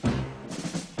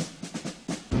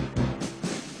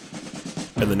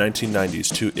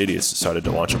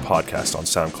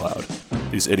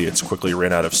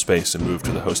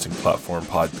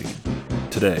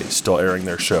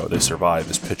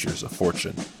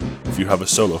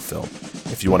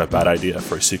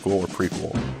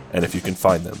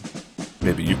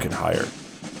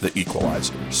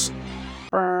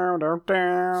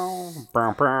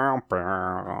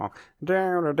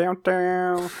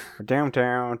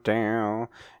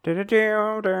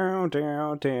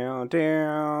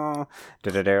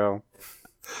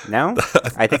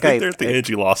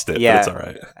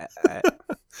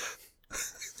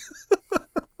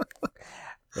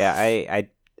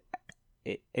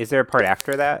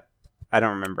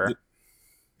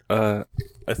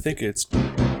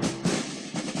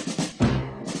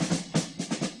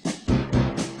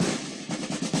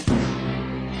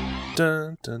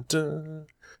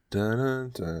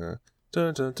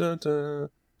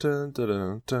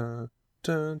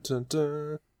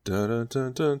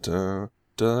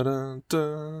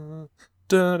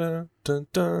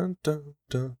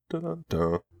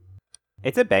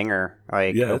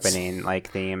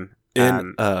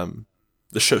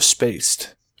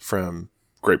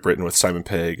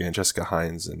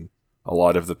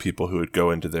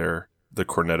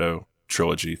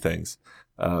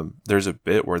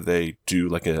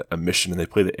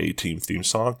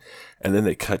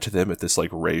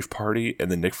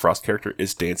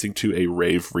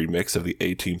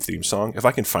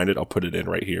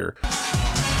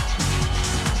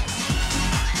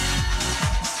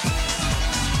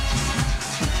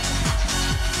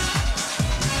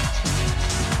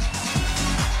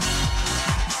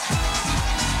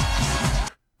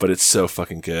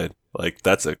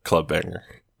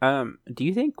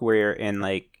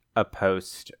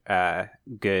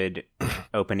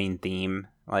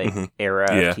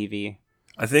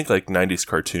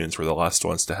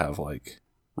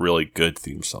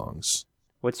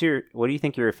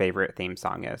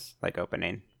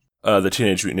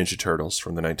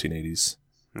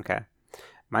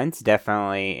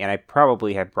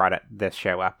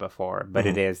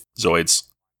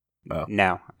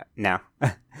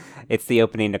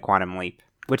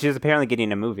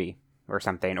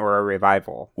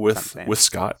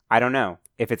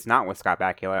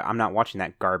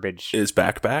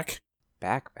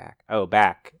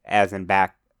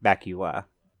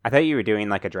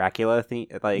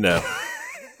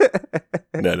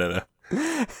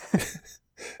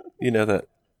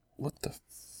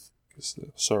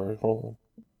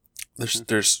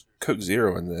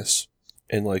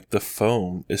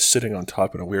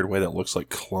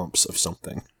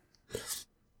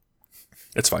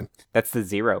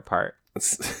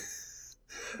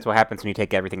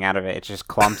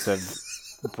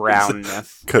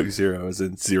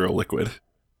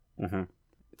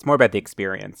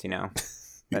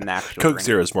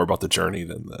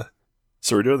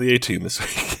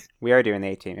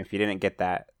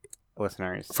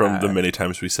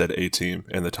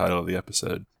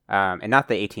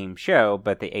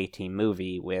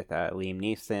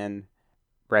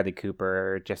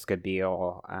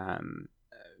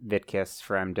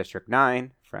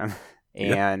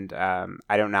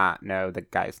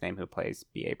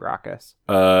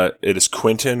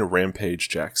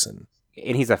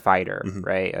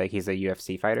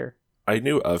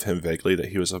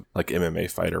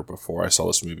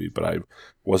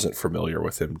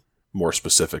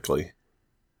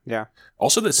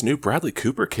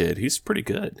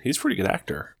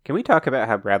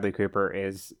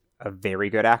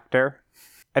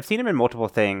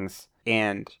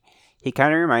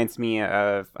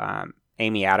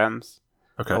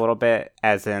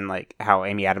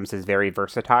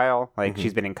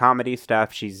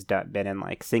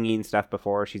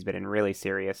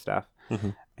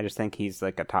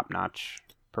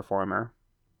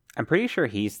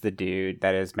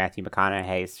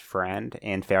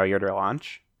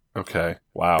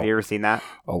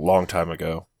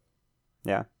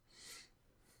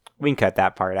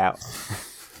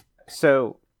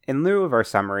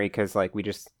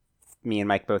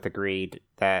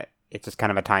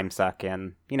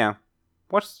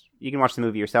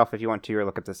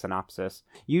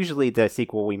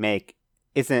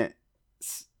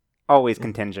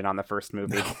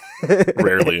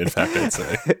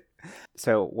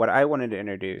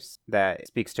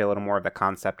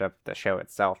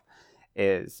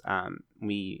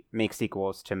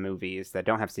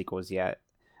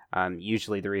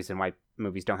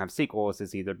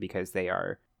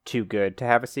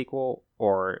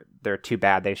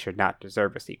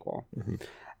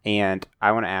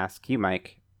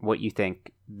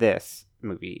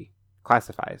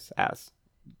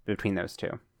between those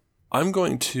two? I'm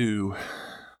going to...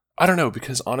 I don't know,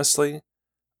 because honestly,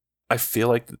 I feel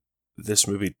like this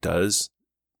movie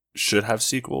should have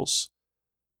sequels,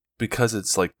 because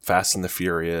it's like Fast and the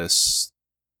Furious,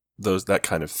 that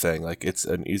kind of thing. Like, it's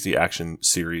an easy action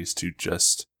series to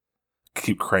just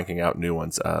keep cranking out new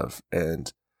ones of.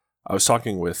 And I was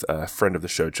talking with a friend of the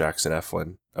show, Jackson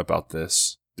Eflin, about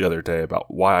this the other day,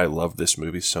 about why I love this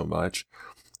movie so much,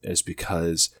 is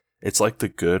because it's like the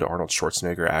good Arnold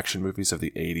Schwarzenegger action movies of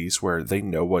the 80s, where they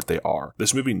know what they are.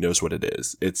 This movie knows what it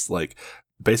is. It's like,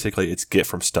 basically, it's get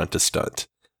from stunt to stunt.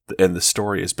 And the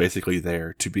story is basically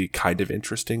there to be kind of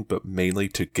interesting, but mainly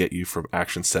to get you from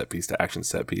action set piece to action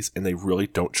set piece. And they really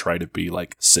don't try to be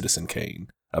like Citizen Kane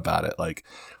about it. Like,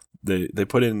 they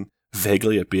put in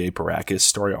vaguely a B.A. Baracus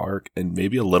story arc and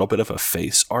maybe a little bit of a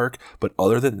face arc, but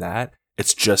other than that,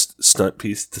 it's just stunt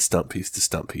piece to stunt piece to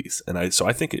stunt piece. And I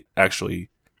think it actually,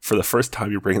 for the first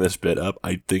time you're bringing this bit up,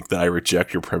 I think that I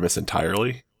reject your premise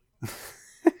entirely.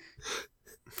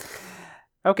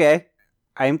 Okay.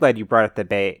 I'm glad you brought up the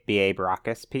B.A.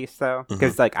 Baracus piece, though,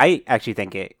 because I actually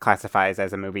think it classifies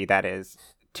as a movie that is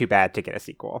too bad to get a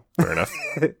sequel. Fair enough.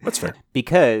 That's fair.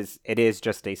 Because it is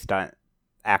just a stunt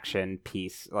action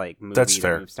piece, like movie. That's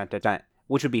fair. Stunt to stunt,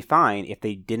 which would be fine if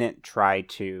they didn't try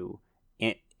to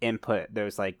input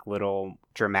those like little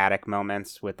dramatic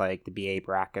moments with like the B.A.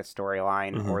 Baracus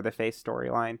storyline or the face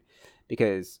storyline,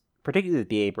 because particularly the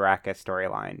B.A. Baracus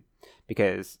storyline,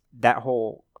 because that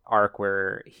whole arc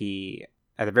where he,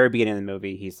 at the very beginning of the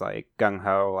movie, he's like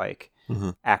gung-ho, like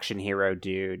action hero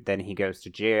dude, then he goes to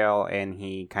jail and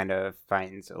he kind of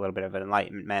finds a little bit of an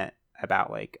enlightenment about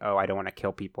like, oh, I don't want to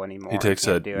kill people anymore. He takes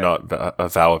a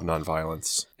vow of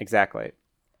nonviolence. Exactly.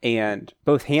 And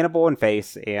both Hannibal and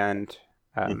Face and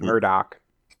Murdoch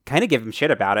kind of give him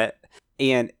shit about it.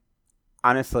 And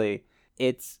honestly,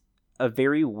 it's a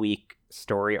very weak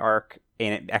story arc,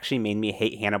 and it actually made me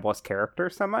hate Hannibal's character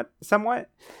somewhat,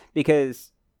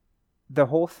 because the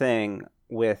whole thing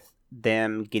with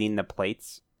them getting the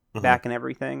plates back and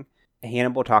everything,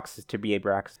 Hannibal talks to B.A.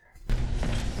 Baracus.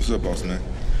 What's up, boss man?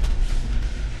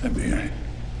 Hey, B.A.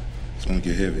 It's gonna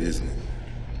get heavy, isn't it?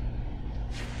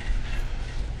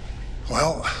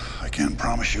 Well, I can't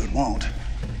promise you it won't.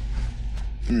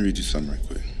 Let me read you something right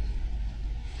quick.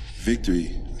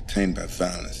 Victory attained by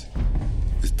violence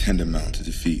is tantamount to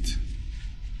defeat,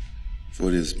 for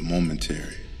it is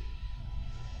momentary.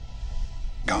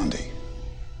 Gandhi.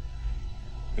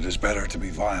 It is better to be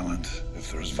violent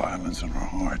if there is violence in our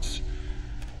hearts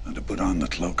than to put on the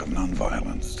cloak of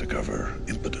nonviolence to cover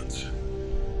impotence.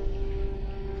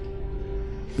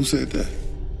 Who said that?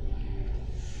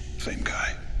 Same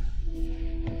guy.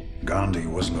 Gandhi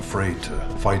wasn't afraid to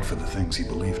fight for the things he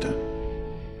believed in.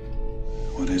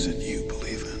 What is it you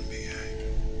believe in,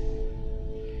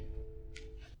 B.A.?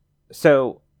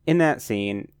 So, in that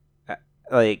scene,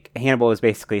 like, Hannibal is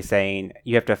basically saying,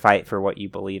 you have to fight for what you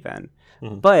believe in.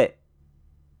 But,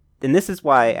 and this is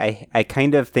why I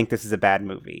kind of think this is a bad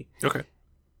movie. Okay.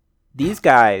 These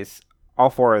guys,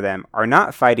 all four of them, are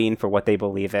not fighting for what they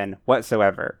believe in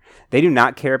whatsoever. They do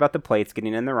not care about the plates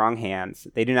getting in the wrong hands.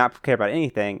 They do not care about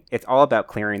anything. It's all about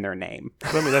clearing their name.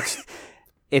 I mean, that's...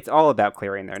 It's all about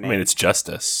clearing their name. I mean, it's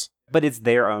justice. But it's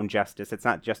their own justice. It's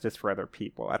not justice for other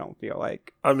people, I don't feel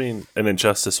like. I mean, an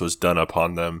injustice was done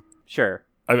upon them. Sure.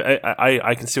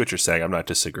 I can see what you're saying. I'm not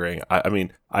disagreeing. I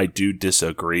mean, I do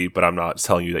disagree, but I'm not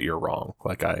telling you that you're wrong.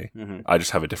 Like, I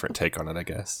just have a different take on it, I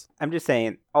guess. I'm just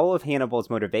saying, all of Hannibal's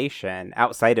motivation,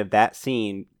 outside of that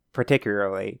scene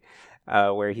particularly,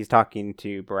 where he's talking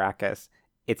to Baracus,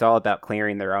 it's all about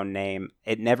clearing their own name.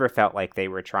 It never felt like they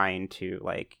were trying to,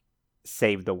 like,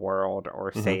 save the world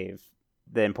or save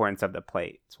the importance of the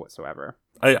plates whatsoever.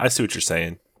 I see what you're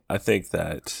saying. I think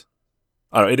that,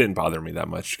 I don't know, it didn't bother me that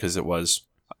much, because it was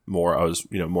more, I was,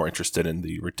 more interested in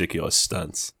the ridiculous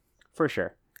stunts. For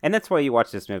sure. And that's why you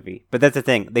watch this movie. But that's the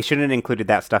thing. They shouldn't have included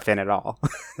that stuff in at all.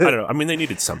 I don't know. I mean, they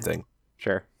needed something.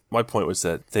 Sure. My point was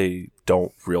that they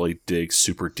don't really dig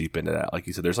super deep into that. Like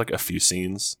you said, there's like a few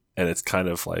scenes, and it's kind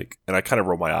of like, and I kind of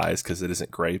roll my eyes because it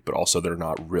isn't great, but also they're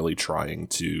not really trying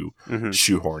to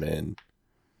shoehorn in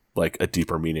like a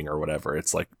deeper meaning or whatever.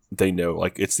 It's like, they know,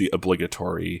 like, it's the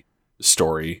obligatory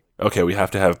story. Okay, we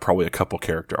have to have probably a couple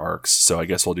character arcs, so I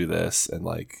guess we'll do this, and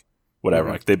like whatever.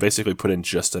 Like, they basically put in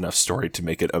just enough story to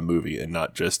make it a movie and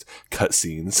not just cut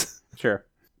scenes. Sure.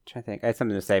 I'm trying to think. I had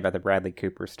something to say about the Bradley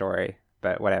Cooper story,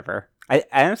 but whatever. I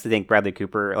honestly think Bradley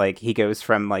Cooper, like, he goes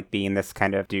from like being this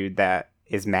kind of dude that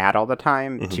is mad all the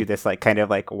time to this like kind of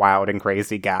like wild and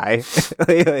crazy guy.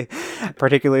 Like,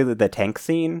 particularly the tank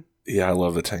scene Yeah, I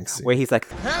love the tank scene. Where he's like,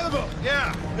 Hannibal,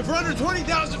 yeah. If we're under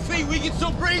 20,000 feet, we can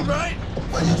still breathe, right?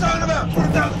 What are you talking about?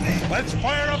 20,000 feet? Let's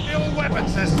fire up the old weapon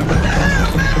system.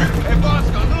 Hey,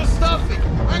 Bosco, a little stuffy.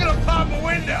 I'm gonna pop a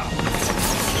window.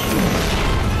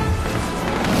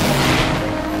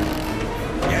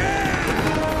 Yeah!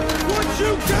 What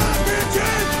you got,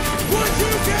 bitches? What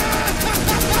you got?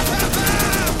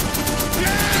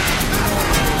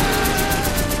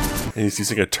 And he's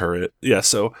using a turret. Yeah,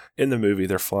 so in the movie,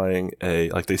 they're flying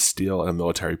they steal a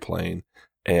military plane,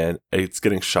 and it's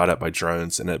getting shot at by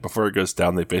drones. And before it goes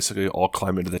down, they basically all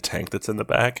climb into the tank that's in the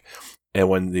back. And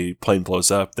when the plane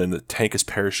blows up, then the tank is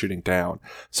parachuting down.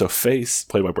 So Face,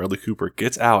 played by Bradley Cooper,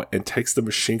 gets out and takes the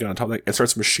machine gun on top of that and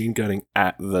starts machine gunning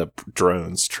at the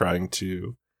drones, trying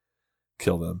to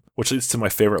kill them. Which leads to my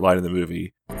favorite line in the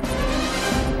movie. You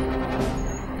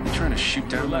trying to shoot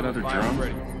down that other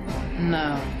drone?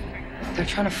 No. They're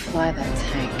trying to fly that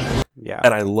tank. yeah.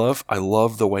 And I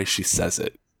love the way she says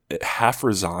it. Half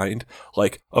resigned,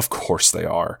 like, of course they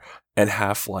are. And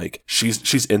half like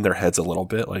she's in their heads a little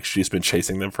bit, like she's been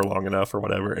chasing them for long enough or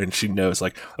whatever, and she knows,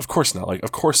 like, of course not, like,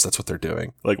 of course that's what they're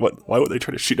doing. Like, why would they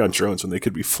try to shoot down drones when they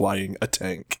could be flying a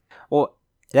tank? Well,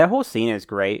 that whole scene is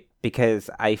great because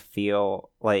I feel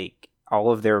like all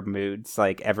of their moods,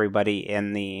 like everybody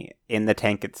in the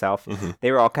tank itself, they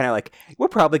were all kind of like, we're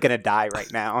probably gonna die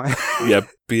right now. Yeah,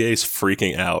 BA's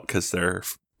freaking out because they're,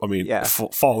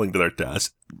 falling to their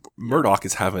deaths. Murdoch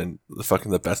is having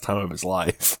the best time of his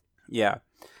life. Yeah,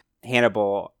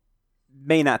 Hannibal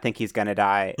may not think he's gonna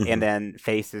die, and then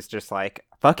Face is just like,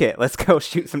 fuck it, let's go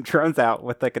shoot some drones out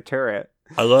with like a turret.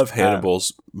 I love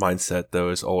Hannibal's mindset though.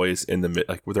 Is always in the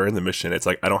like when they're in the mission, it's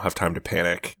like, I don't have time to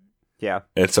panic. Yeah.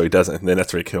 And so he doesn't. And then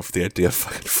that's where he came up with the idea of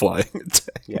fucking flying a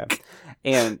tank. Yeah.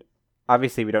 And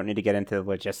obviously we don't need to get into the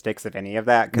logistics of any of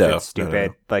that because it's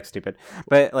stupid. No. Like, stupid.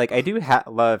 But, like, I do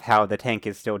love how the tank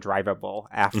is still drivable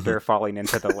after falling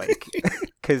into the lake.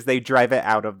 Because they drive it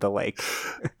out of the lake.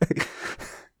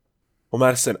 Well,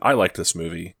 Madison, I like this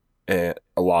movie a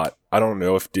lot. I don't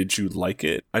know did you like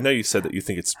it? I know you said that you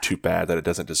think it's too bad that it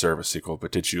doesn't deserve a sequel,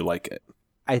 but did you like it?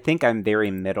 I think I'm very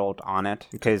middled on it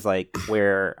because, like,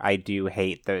 where I do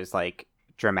hate those, like,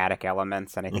 dramatic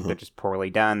elements, and I think they're just poorly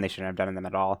done. They shouldn't have done them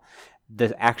at all.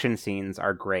 The action scenes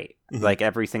are great. Like,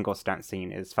 every single stunt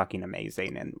scene is fucking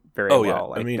amazing and very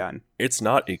done. It's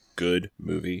not a good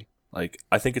movie. Like,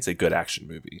 I think it's a good action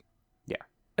movie. Yeah.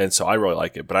 And so I really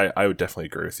like it, but I would definitely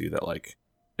agree with you that, like,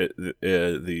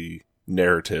 the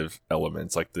narrative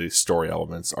elements, like the story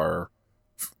elements, are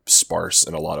sparse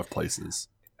in a lot of places.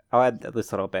 I'll add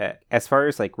this little bit. As far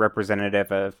as, like, representative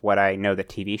of what I know the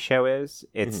TV show is,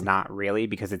 it's not really,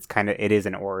 because it is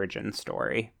an origin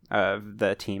story of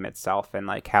the team itself and,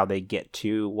 like, how they get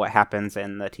to what happens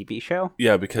in the TV show.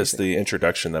 Yeah, because the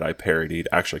introduction that I parodied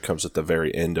actually comes at the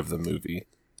very end of the movie.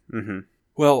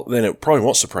 Well, then it probably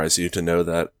won't surprise you to know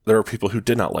that there are people who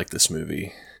did not like this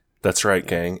movie. That's right,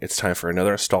 gang. It's time for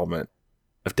another installment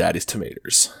of Daddy's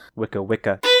Tomatoes. Wicca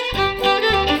wicca.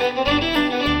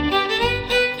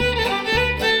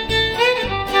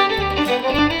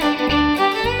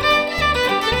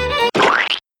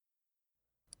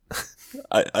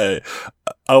 I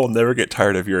will never get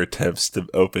tired of your attempts to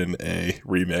open a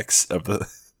remix of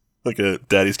like a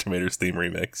Daddy's Tomatoes theme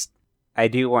remix. I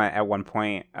do want at one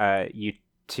point you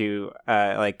to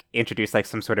like introduce like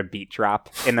some sort of beat drop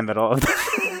in the middle of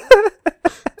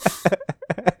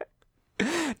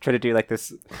try to do like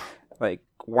this like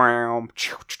wow.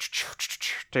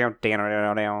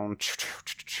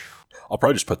 I'll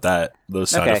probably just put those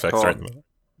sound effects right in the middle.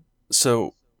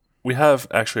 So we have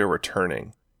actually a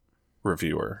returning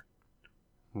reviewer.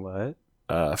 What?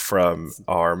 From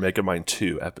our Megamind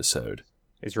 2 episode.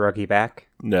 Is Ruggy back?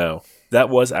 No. That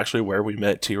was actually where we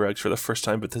met T-Rex for the first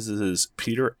time, but this is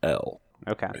Peter L.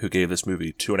 Okay. Who gave this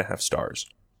movie 2.5 stars.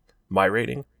 My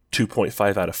rating,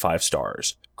 2.5 out of 5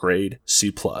 stars. Grade,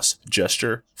 C+.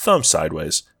 Gesture, thumb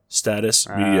sideways. Status,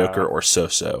 mediocre or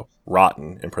so-so.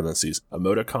 Rotten, in parentheses,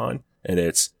 emoticon, and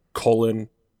it's colon,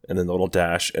 and then the little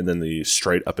dash, and then the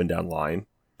straight up and down line.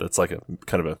 That's like a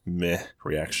kind of a meh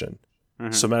reaction.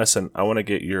 So Madison, I want to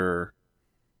get your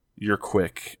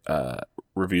quick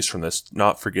reviews from this,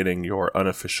 not forgetting your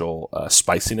unofficial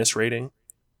spiciness rating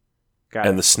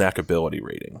and the snackability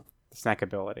rating.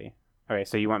 Snackability. Okay,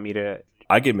 so you want me to...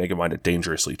 I gave Megamind a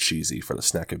dangerously cheesy for the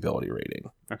snackability rating.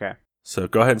 Okay. So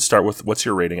go ahead and start with, what's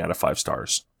your rating out of 5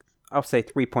 stars? I'll say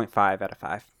 3.5 out of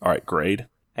 5. All right, grade?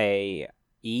 A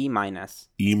E-. E-,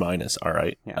 all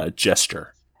right. Yeah.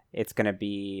 Gesture? It's going to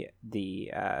be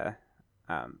the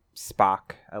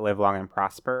Spock, Live Long and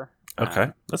Prosper.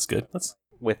 Okay, that's good.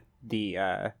 With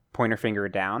the pointer finger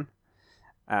down.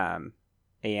 and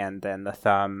then the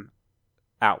thumb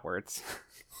outwards.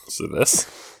 So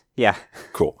this? Yeah.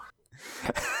 Cool.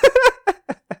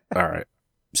 All right.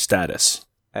 Status.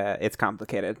 It's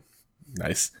complicated.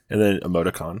 Nice. And then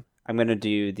emoticon. I'm going to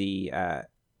do the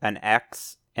an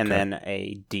X and then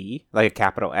a D, like a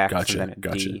capital X and then a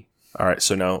D. All right.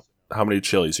 So now, how many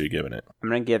chilies are you giving it? I'm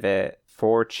going to give it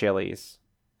 4 chilies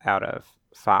out of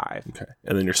 5. Okay.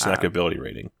 And then your snackability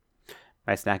rating.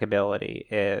 My snackability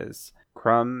is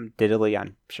crumb diddly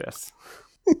umptious.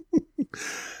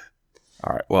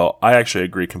 All right. Well, I actually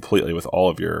agree completely with all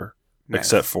of your, Nice.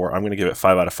 except for I'm going to give it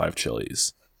 5 out of 5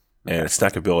 chilies. And its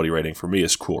snackability rating for me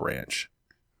is Cool Ranch.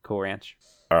 Cool Ranch.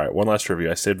 All right. One last review.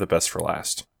 I saved the best for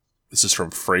last. This is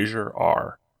from Fraser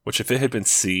R. Which, if it had been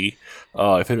C,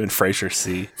 if it had been Fraser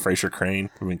C, Fraser Crane,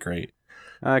 it would have been great.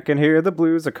 I can hear the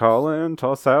blues a calling,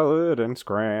 tossed salad and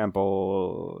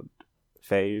scrambled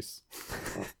face.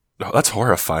 Oh, that's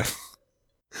horrifying.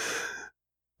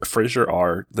 Fraser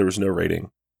R. There was no rating.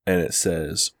 And it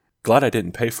says, glad I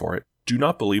didn't pay for it. Do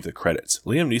not believe the credits.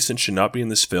 Liam Neeson should not be in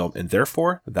this film, and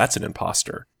therefore, that's an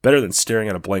imposter. Better than staring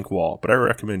at a blank wall, but I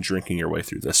recommend drinking your way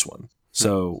through this one.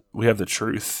 So, we have the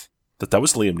truth that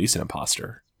was Liam Neeson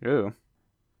imposter. Ooh.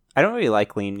 I don't really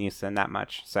like Liam Neeson that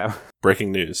much, so.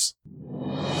 Breaking news.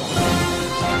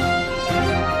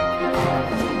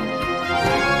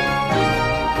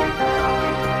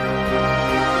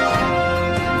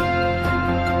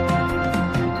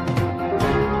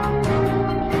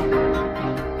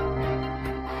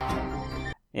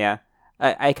 Yeah.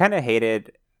 I kind of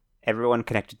hated everyone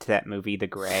connected to that movie, The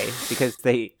Gray, because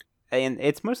and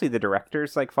it's mostly the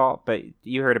director's fault, but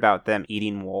you heard about them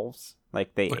eating wolves.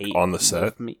 Like they ate on the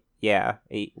set? Meat. Yeah,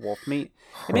 ate wolf meat.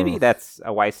 And maybe that's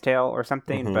a wise tale or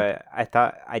something, but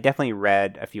I definitely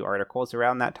read a few articles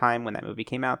around that time when that movie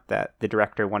came out that the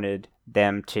director wanted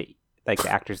them to, the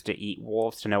actors to eat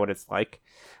wolves to know what it's like,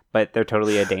 but they're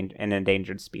totally an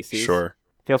endangered species. Sure.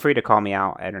 Feel free to call me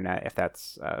out, internet, if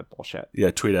that's bullshit.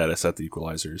 Yeah, tweet at us at the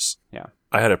Equelizers. Yeah.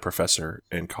 I had a professor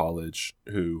in college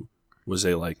who was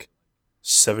a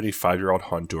 75-year-old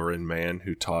Honduran man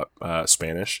who taught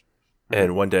Spanish.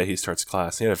 And one day he starts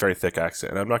class. He had a very thick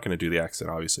accent. And I'm not going to do the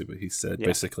accent, obviously, but he said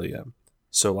basically,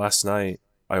 so last night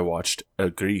I watched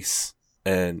Gris.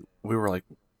 And we were like,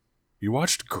 you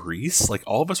watched Gris?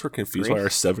 All of us were confused why our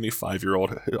 75-year-old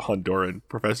Honduran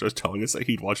professor was telling us that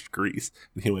he'd watched Gris.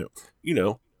 And he went,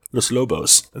 Los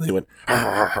Lobos. And he went,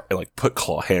 and put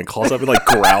hand claws up and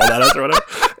growled at us or whatever.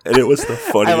 And it was the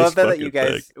funniest I love that fucking you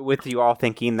guys, thing. with you all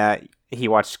thinking that he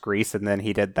watched Gris and then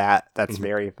he did that. That's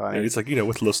very funny. And he's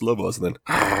with Los Lobos. And then,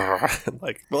 and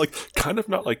kind of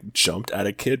not jumped at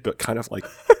a kid, but kind of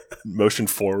motioned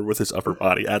forward with his upper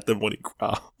body at them when he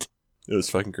growled. It was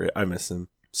fucking great. I miss him.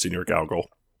 Senor Gaugle.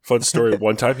 Fun story.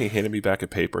 One time he handed me back a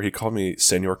paper. He called me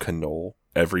Senor Canole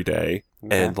every day.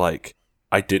 Okay. And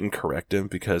I didn't correct him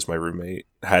because my roommate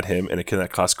had him and a kid in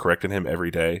that class corrected him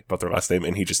every day about their last name,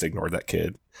 and he just ignored that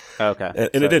kid. Okay. And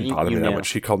so it didn't bother me that much.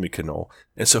 He called me Canole.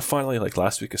 And so finally,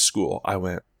 last week of school, I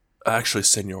went, actually,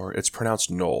 Senor, it's pronounced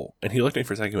Knoll. And he looked at me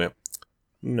for a second and went,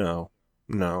 no.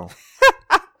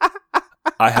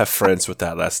 I have friends with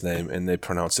that last name, and they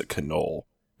pronounce it Canole.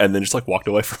 And then just walked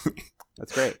away from me.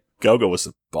 That's great. Gogo was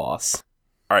the boss.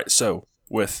 All right, so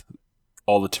with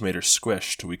all the tomatoes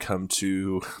squished, we come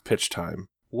to pitch time.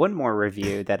 One more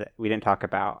review that we didn't talk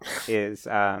about is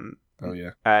oh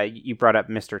yeah, you brought up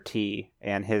Mr. T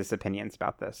and his opinions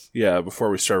about this. Yeah,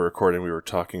 before we started recording, we were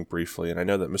talking briefly, and I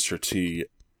know that Mr. T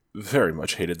very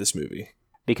much hated this movie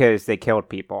because they killed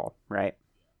people, right?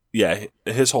 Yeah,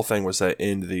 his whole thing was that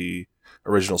in the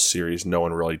original series, no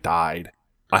one really died.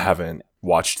 I haven't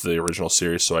watched the original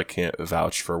series, so I can't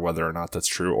vouch for whether or not that's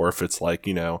true, or if it's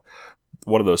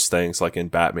one of those things in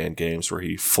Batman games where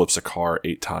he flips a car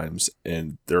 8 times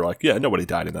and they're yeah, nobody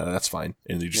died in that, that's fine,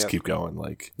 and you just keep going.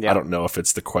 I don't know if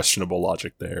it's the questionable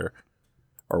logic there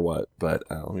or what, but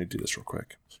let me do this real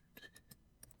quick.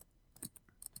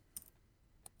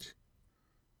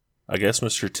 I guess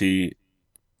Mr. T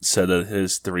said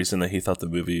that the reason that he thought the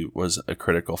movie was a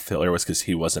critical failure was because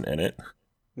he wasn't in it.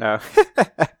 No.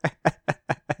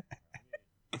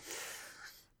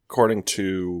 According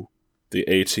to the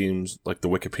A-Team's, the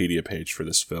Wikipedia page for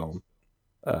this film,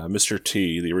 Mr.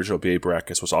 T, the original B.A.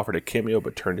 Baracus, was offered a cameo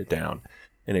but turned it down.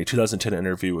 In a 2010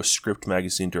 interview with Script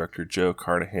Magazine director Joe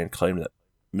Carnahan, claimed that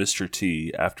Mr.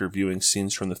 T, after viewing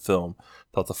scenes from the film,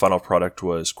 thought the final product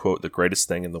was, quote, the greatest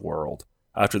thing in the world.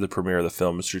 After the premiere of the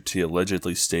film, Mr. T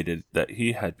allegedly stated that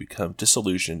he had become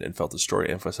disillusioned and felt the story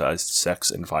emphasized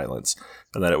sex and violence,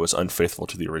 and that it was unfaithful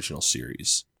to the original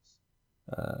series.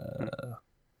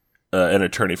 an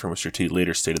attorney for Mr. T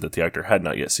later stated that the actor had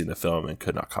not yet seen the film and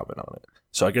could not comment on it.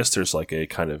 So I guess there's like a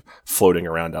kind of floating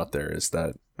around out there is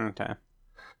that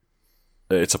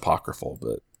it's apocryphal,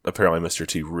 but apparently Mr.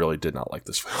 T really did not like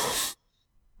this film.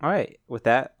 All right, with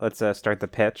that, let's start the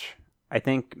pitch. I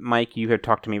think, Mike, you had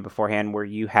talked to me beforehand where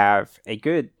you have a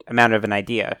good amount of an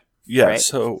idea. Yeah, right?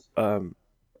 So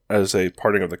as a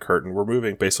parting of the curtain, we're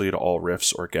moving basically to all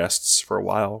riffs or guests for a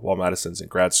while Madison's in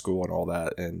grad school and all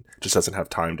that, and just doesn't have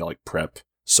time to like prep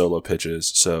solo pitches.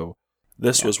 So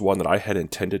this was one that I had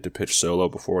intended to pitch solo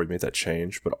before we made that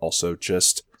change, but also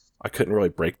just I couldn't really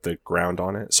break the ground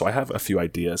on it. So I have a few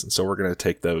ideas, and so we're going to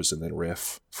take those and then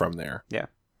riff from there. Yeah.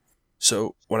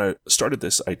 So when I started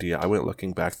this idea, I went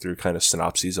looking back through kind of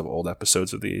synopses of old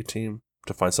episodes of the A-Team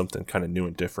to find something kind of new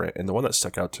and different. And the one that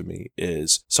stuck out to me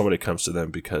is somebody comes to them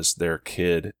because their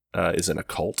kid is in a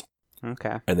cult.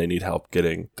 Okay. And they need help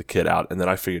getting the kid out. And then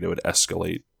I figured it would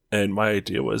escalate. And my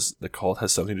idea was the cult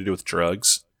has something to do with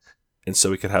drugs. And so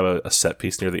we could have a set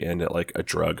piece near the end at like a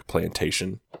drug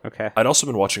plantation. Okay. I'd also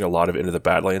been watching a lot of Into the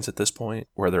Badlands at this point,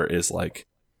 where there is like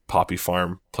poppy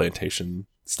farm plantation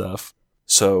stuff.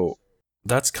 So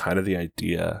that's kind of the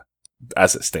idea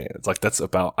as it stands. Like that's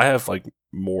about, I have like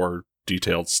more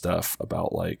detailed stuff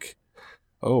about like,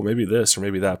 oh, maybe this or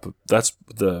maybe that, but that's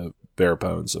the bare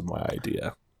bones of my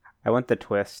idea. I want the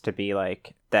twist to be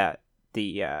like that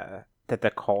the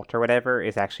cult or whatever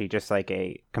is actually just like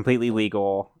a completely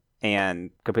legal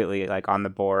and completely like on the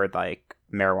board like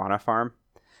marijuana farm,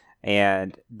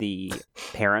 and the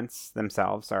parents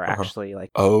themselves are actually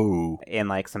like in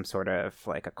like some sort of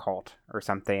like a cult or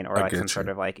something, or like some sort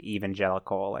of like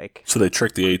evangelical like. So they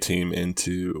tricked the A-Team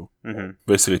into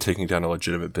basically taking down a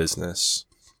legitimate business.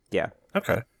 Yeah.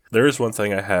 Okay. There is one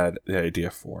thing I had the idea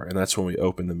for, and that's when we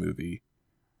open the movie.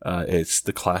 It's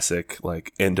the classic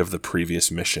like end of the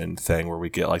previous mission thing where we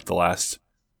get like the last,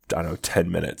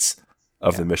 10 minutes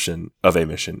of the mission, of a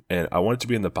mission. And I want it to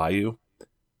be in the bayou,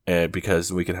 and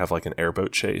because we can have like an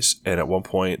airboat chase. And at one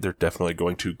point they're definitely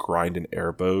going to grind an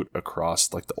airboat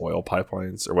across like the oil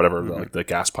pipelines or whatever, like the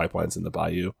gas pipelines in the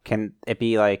bayou. Can it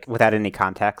be like without any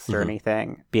context or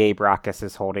anything? B.A. Baracus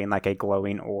is holding like a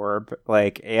glowing orb.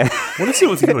 Like, what is it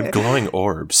with you and glowing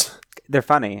orbs? They're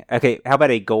funny. Okay, how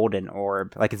about a golden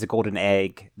orb? Like it's a golden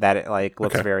egg that it like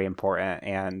looks very important,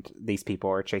 and these people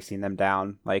are chasing them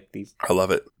down. Like these, I love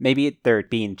it. Maybe they're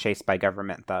being chased by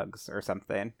government thugs or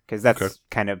something, because that's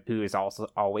kind of who is also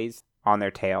always on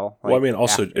their tail. Like, well, I mean,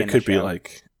 also it could be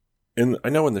like, I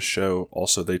know in the show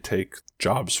also they take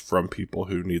jobs from people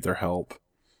who need their help,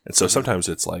 and so sometimes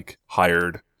it's like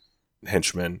hired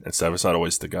henchmen and stuff. It's not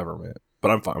always the government,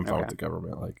 but I'm fine with the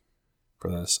government like for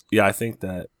this. Yeah, I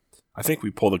think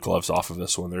we pull the gloves off of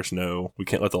this one. We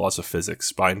can't let the laws of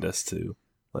physics bind us to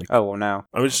like. Oh, well, no.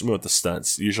 I'm just with the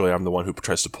stunts. Usually I'm the one who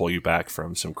tries to pull you back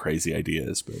from some crazy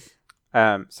ideas,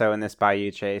 but. So in this bayou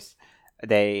chase,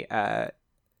 they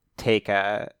take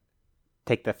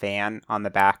the fan on the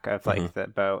back of like the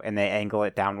boat, and they angle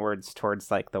it downwards towards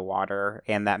like the water,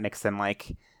 and that makes them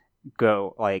like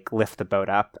go like lift the boat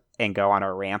up and go on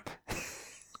a ramp.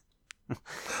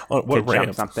 What ramp?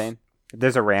 Jump something.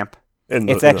 There's a ramp.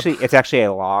 It's actually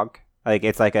a log. Like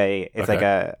it's like a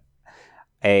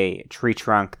tree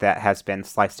trunk that has been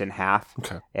sliced in half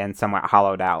and somewhat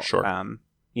hollowed out. Sure.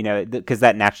 Because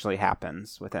that naturally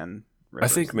happens within rivers.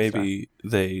 I think maybe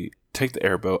they take the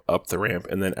airboat up the ramp,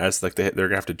 and then as like they're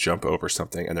gonna have to jump over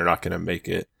something, and they're not gonna make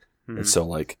it, and so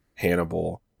like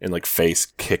Hannibal and like Face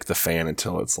kick the fan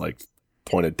until it's like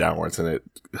pointed downwards, and it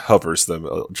hovers them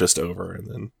just over, and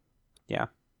then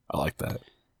I like that.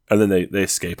 And then they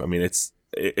escape. I mean, it's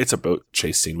a boat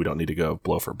chase scene. We don't need to go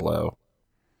blow for blow.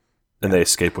 And they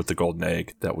escape with the golden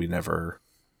egg that we never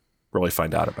really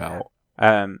find out about.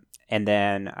 And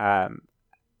then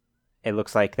it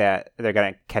looks like that they're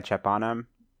going to catch up on them.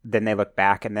 Then they look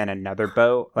back, and then another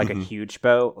boat, like a huge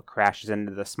boat, crashes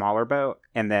into the smaller boat.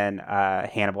 And then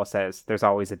Hannibal says, "There's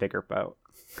always a bigger boat."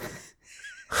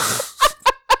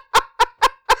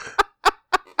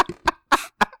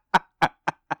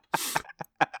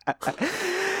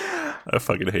 I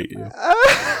fucking hate you.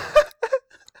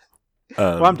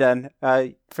 Well, I'm done.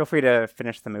 Feel free to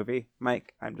finish the movie,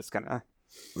 Mike. I'm just gonna.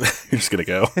 You're just gonna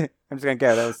go. I'm just gonna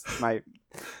go. That was my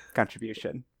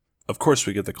contribution. Of course,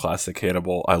 we get the classic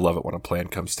Hannibal. I love it when a plan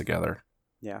comes together.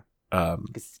 Yeah.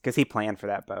 Because he planned for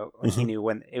that boat. Like he knew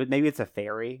when. Maybe it's a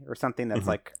ferry or something that's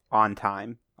like on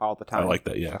time all the time. I like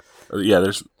that. Yeah.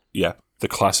 There's the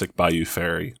classic Bayou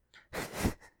Ferry.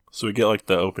 So we get like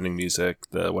the opening music,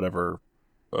 the whatever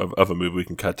of a movie. We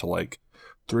can cut to like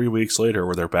 3 weeks later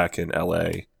where they're back in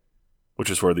LA, which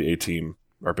is where the A-Team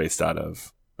are based out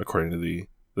of, according to the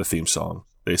theme song.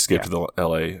 They escape to the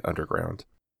LA underground.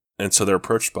 And so they're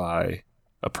approached by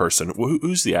a person.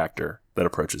 Who's the actor that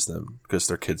approaches them? Because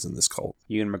they're kids in this cult.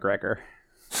 Ewan McGregor.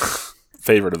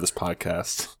 Favorite of this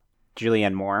podcast.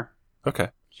 Julianne Moore. Okay.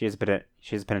 She has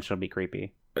potential to be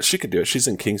creepy. She could do it. She's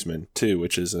in Kingsman, too,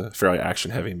 which is a fairly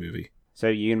action-heavy movie. So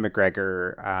Ewan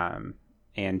McGregor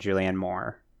and Julianne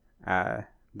Moore,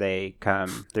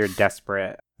 they're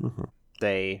desperate. Mm-hmm.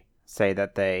 They say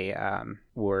that they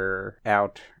were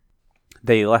out.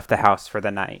 They left the house for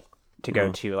the night to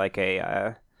go to like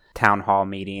a town hall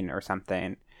meeting or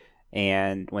something.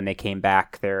 And when they came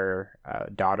back, their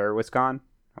daughter was gone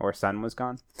or son was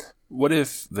gone. What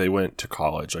if they went to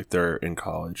college, like they're in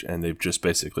college and they've just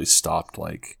basically stopped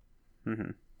like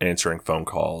answering phone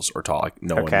calls or talk, like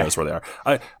no one knows where they are.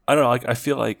 I don't know, like I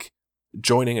feel like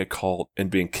joining a cult and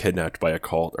being kidnapped by a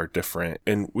cult are different,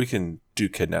 and we can do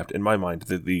kidnapped. In my mind,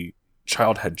 the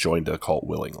child had joined a cult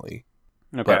willingly.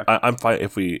 Okay. But I'm fine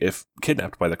if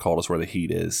kidnapped by the cult is where the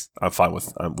heat is. I'm fine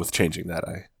with changing that.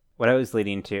 What I was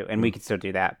leading to, and we could still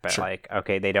do that, but like,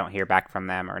 okay, they don't hear back from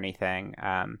them or anything.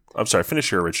 I'm sorry.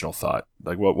 Finish your original thought.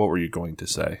 Like, what were you going to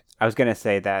say? I was going to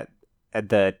say that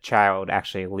the child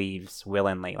actually leaves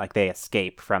willingly, like they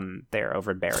escape from their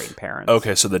overbearing parents.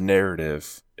 Okay, so the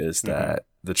narrative is that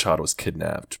the child was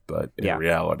kidnapped, but in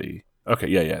reality, okay,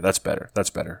 yeah, that's better.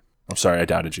 I'm sorry, I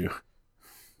doubted you.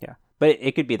 Yeah, but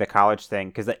it could be the college thing,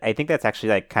 because I think that's actually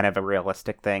like kind of a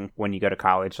realistic thing when you go to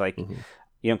college. Like,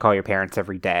 you don't call your parents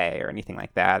every day or anything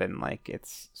like that, and like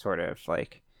it's sort of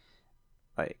like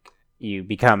you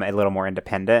become a little more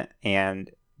independent,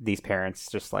 and these parents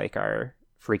just like are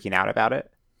freaking out about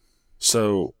it.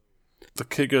 So the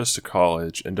kid goes to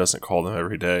college and doesn't call them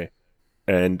every day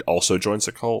and also joins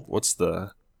a cult. What's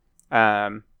the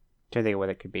trying to think of what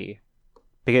it could be,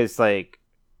 because like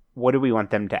what do we want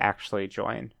them to actually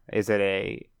join? Is it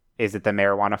the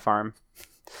marijuana farm,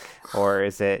 or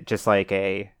is it just like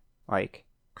a like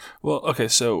well, okay,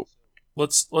 so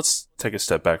let's take a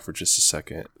step back for just a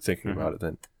second thinking about it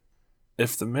then.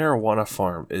 If the marijuana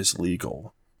farm is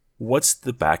legal, what's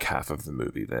the back half of the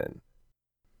movie then?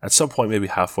 At some point, maybe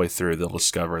halfway through, they'll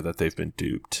discover that they've been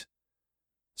duped.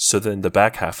 So then the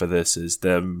back half of this is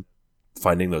them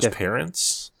finding those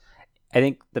parents? I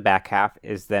think the back half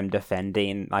is them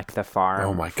defending like the farm.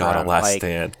 Oh my god, a last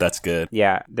stand. That's good.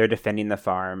 Yeah, they're defending the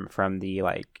farm from the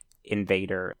like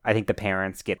invader. I think the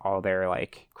parents get all their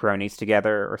like cronies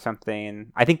together or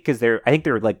something. I think they're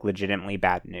like legitimately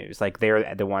bad news. Like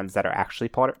they're the ones that are actually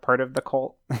part of the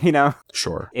cult, you know?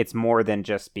 Sure. It's more than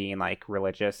just being like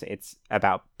religious. It's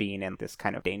about being in this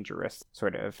kind of dangerous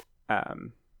sort of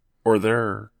or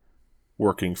they're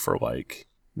working for like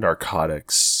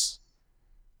narcotics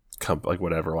like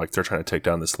whatever. Like they're trying to take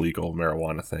down this legal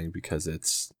marijuana thing because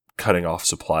it's cutting off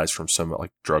supplies from some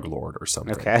like drug lord or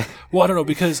something. Okay. Well, I don't know,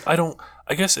 because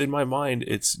I guess in my mind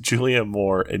it's Julianne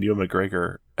Moore and Ewan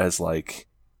McGregor as like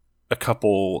a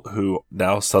couple who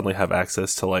now suddenly have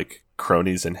access to like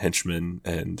cronies and henchmen,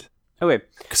 and okay,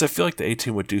 because I feel like the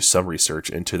A-Team would do some research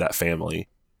into that family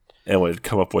and would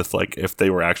come up with like if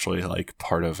they were actually like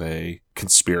part of a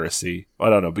conspiracy. I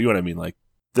don't know, but you know what I mean? Like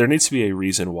there needs to be a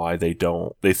reason why they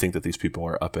think that these people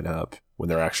are up and up when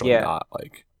they're actually not.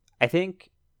 Like I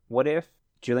think, what if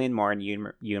Julianne Moore and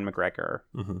Ewan McGregor,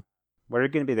 what are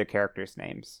going to be their characters'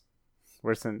 names?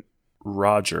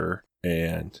 Roger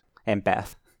and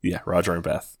Beth. Yeah, Roger and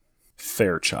Beth.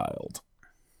 Fairchild.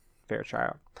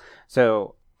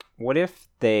 So what if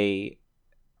they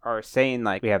are saying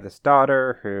like, we have this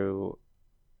daughter who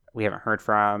we haven't heard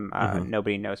from.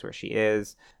 Nobody knows where she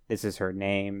is. This is her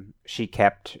name. She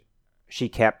kept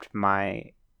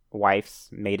my wife's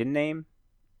maiden name.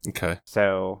 Okay.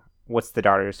 So what's the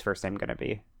daughter's first name going to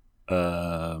be?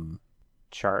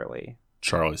 Charlie.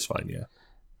 Charlie's fine, yeah.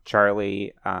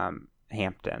 Charlie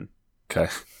Hampton.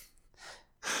 Okay.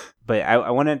 But I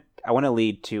want to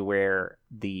lead to where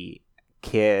the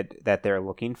kid that they're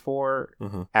looking for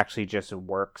actually just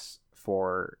works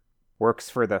for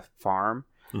the farm,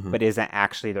 but isn't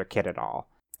actually their kid at all.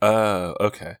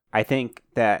 Okay. I think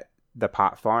that the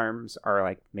pot farms are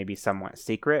like maybe somewhat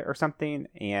secret or something,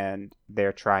 and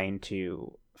they're trying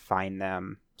to find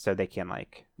them so they can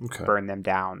like burn them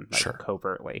down like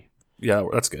covertly. Yeah,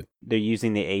 that's good. They're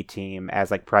using the A-Team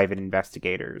as like private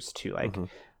investigators to like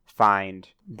find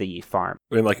the farm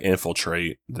and like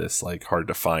infiltrate this like hard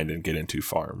to find and get into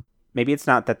farm. Maybe it's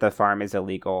not that the farm is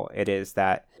illegal. It is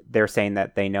that they're saying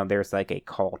that they know there's like a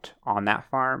cult on that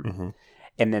farm,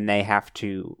 and then they have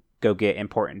to go get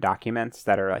important documents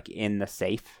that are like in the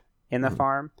safe in the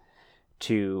farm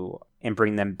and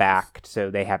bring them back so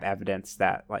they have evidence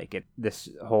that like this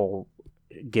whole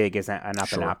gig isn't an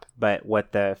up and up, but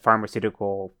what the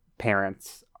pharmaceutical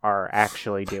parents are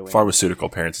actually doing. Pharmaceutical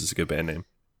Parents is a good band name.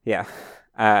 Yeah.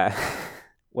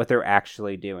 What they're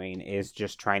actually doing is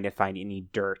just trying to find any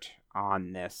dirt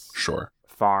on this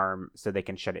farm so they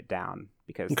can shut it down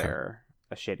because they're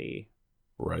a shitty.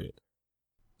 Right.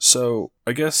 So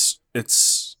I guess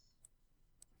it's,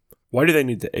 why do they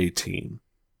need the A-team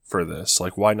for this?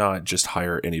 Like, why not just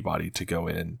hire anybody to go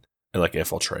in and like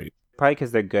infiltrate? Probably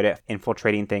because they're good at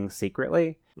infiltrating things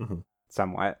secretly.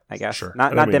 Somewhat, I guess. Sure.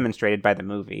 Not demonstrated by the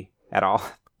movie at all.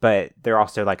 But they're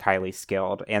also like highly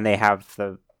skilled, and they have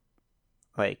the,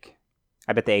 like,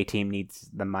 I bet the A-team needs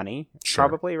the money,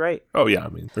 probably, right? Oh yeah, I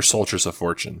mean, they're soldiers of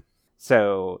fortune,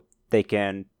 so they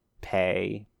can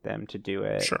pay them to do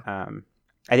it. Sure.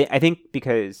 I think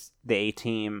because the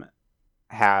A-team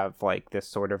have like this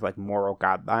sort of like moral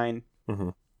guideline,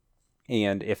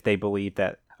 and if they believe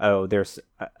that there's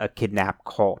a kidnap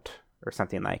cult or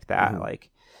something like that, like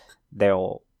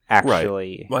they'll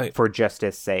actually, for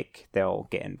justice sake, they'll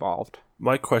get involved.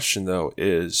 My question though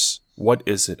is, what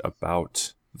is it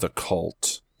about the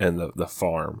cult and the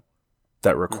farm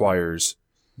that requires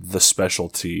the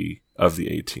specialty of the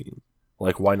A-team?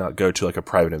 Like, why not go to like a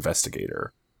private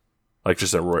investigator, like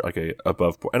just a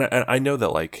above board? And I know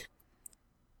that, like,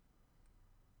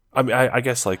 I mean, I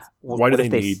guess, like, why do they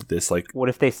need this? Like, what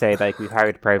if they say, like, we've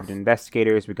hired private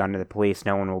investigators, we've gone to the police,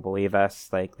 no one will believe us,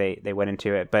 like they went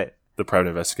into it, but the private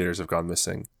investigators have gone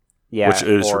missing. Yeah, which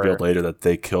is revealed later that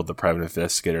they killed the private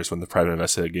investigators when the private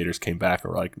investigators came back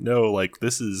and were like, no, like,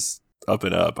 this is up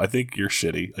and up. I think you're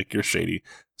shitty. Like, you're shady.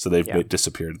 So they've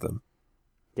disappeared them.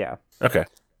 Yeah. Okay.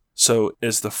 So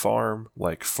is the farm,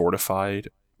 like, fortified?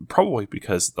 Probably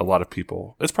because a lot of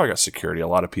people, it's probably got security. A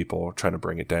lot of people trying to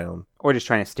bring it down. Or just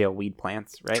trying to steal weed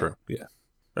plants, right? True. Yeah.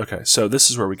 Okay. So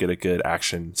this is where we get a good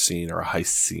action scene or a heist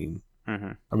scene.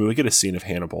 I mean, we get a scene of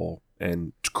Hannibal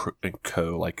and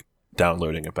co, like,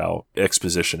 downloading about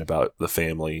exposition about the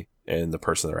family and the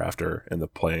person they're after and the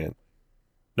plan,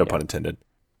 no pun intended,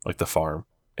 like the farm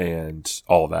and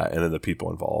all of that, and then the people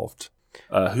involved.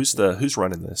 Who's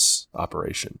running this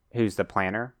operation? Who's the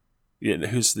planner? Yeah,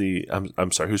 who's the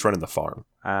I'm sorry, who's running the farm?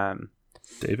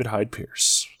 David Hyde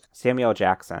Pierce. Samuel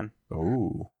Jackson.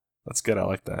 Oh, that's good. I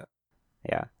like that.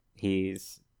 Yeah,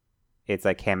 it's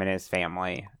like him and his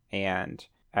family, and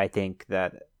I think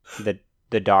that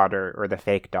the daughter, or the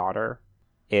fake daughter,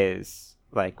 is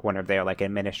like one of their like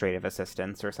administrative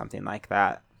assistants or something like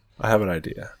that. I have an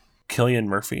idea. Cillian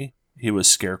Murphy, he was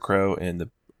Scarecrow in the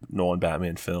Nolan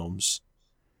Batman films.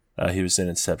 He was in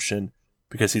Inception.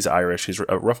 Because he's Irish, he's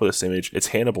roughly the same age. It's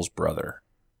Hannibal's brother.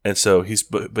 And so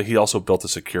but he also built the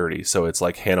security. So it's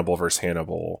like Hannibal versus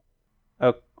Hannibal.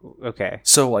 Oh, okay.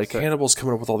 So Hannibal's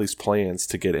coming up with all these plans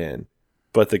to get in.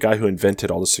 But the guy who invented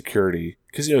all the security,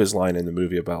 because you know his line in the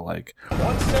movie about like,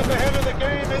 one step ahead of the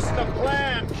game isn't a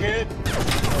plan, kid. 2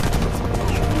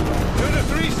 to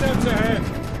 3 steps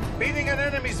ahead. Beating an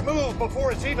enemy's move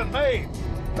before it's even made.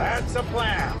 That's a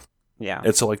plan. Yeah.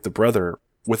 And so like the brother,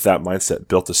 with that mindset,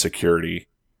 built the security,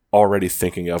 already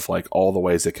thinking of like all the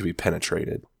ways it could be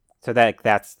penetrated. So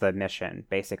that's the mission,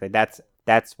 basically. That's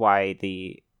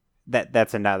why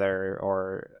that's another,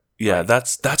 or yeah,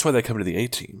 that's why they come to the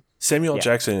A-team. Samuel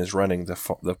Jackson is running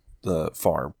the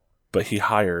farm, but he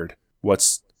hired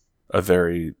what's a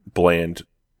very bland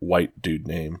white dude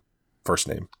name, first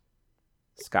name,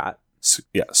 Scott.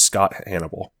 Scott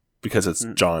Hannibal, because it's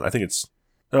John. I think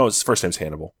his first name's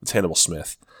Hannibal. It's Hannibal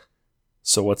Smith.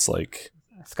 So what's like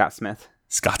Scott Smith?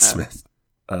 Scott Smith.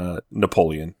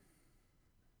 Napoleon.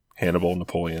 Hannibal,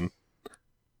 Napoleon.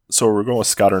 So we're going with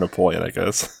Scott or Napoleon, I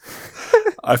guess.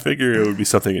 I figure it would be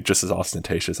something just as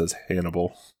ostentatious as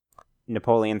Hannibal.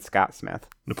 Napoleon Scott Smith.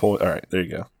 Napoleon. All right, there you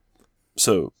go.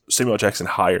 So Samuel Jackson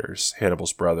hires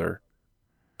Hannibal's brother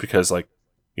because, like,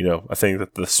 you know, I think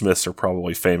that the Smiths are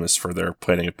probably famous for their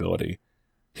planning ability.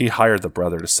 He hired the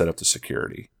brother to set up the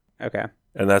security. Okay.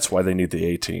 And that's why they need the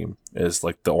A-team, is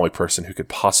like the only person who could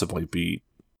possibly beat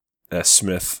a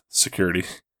Smith security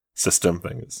system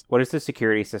thing. What does the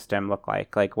security system look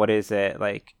like? Like, what is it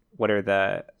like? What are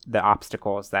the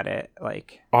obstacles that it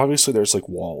like? Obviously, there's like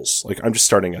walls. Like, I'm just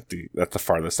starting at the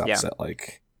farthest outset. Yeah.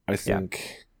 Like, I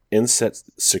think inset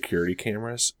security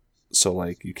cameras, so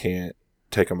like you can't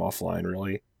take them offline.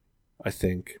 Really, I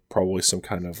think probably some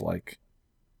kind of like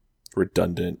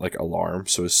redundant like alarm,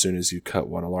 so as soon as you cut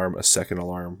one alarm, a second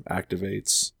alarm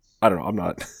activates. I don't know, I'm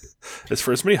not as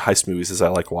for as many heist movies as I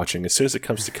like watching, as soon as it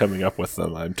comes to coming up with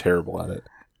them, I'm terrible at it.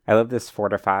 I love this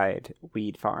fortified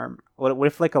weed farm. What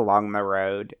if like along the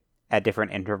road at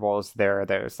different intervals, there are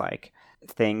those like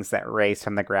things that raise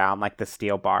from the ground, like the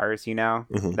steel bars,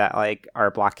 that like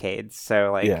are blockades.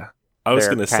 So like, yeah, I was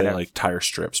gonna say of, like tire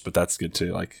strips, but that's good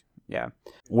too. Like, yeah,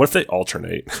 what if they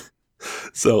alternate?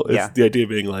 So it's the idea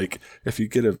being like, if you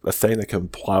get a thing that can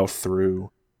plow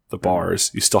through the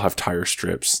bars, you still have tire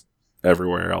strips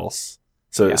everywhere else.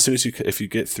 So as soon as if you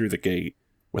get through the gate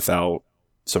without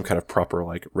some kind of proper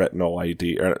like retinal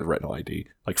ID,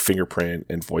 like fingerprint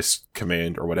and voice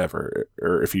command or whatever,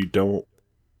 or if you don't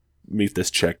meet this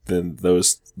check, then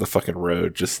the fucking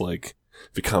road just like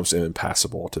becomes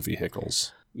impassable to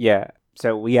vehicles. Yeah.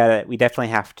 So we definitely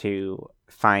have to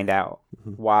find out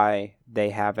why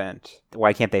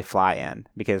can't they fly in?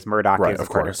 Because Murdoch is a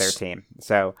part of their team.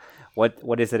 So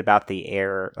what is it about the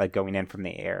air, like going in from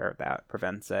the air, that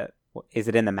prevents it? Is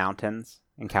it in the mountains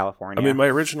in California? I mean, my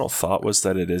original thought was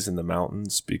that it is in the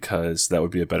mountains because that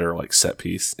would be a better like set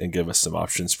piece and give us some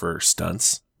options for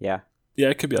stunts. Yeah. Yeah,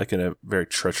 it could be like in a very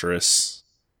treacherous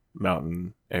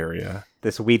mountain area.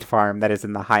 This wheat farm that is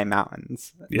in the high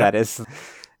mountains. Yeah. That is,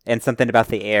 and something about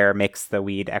the air makes the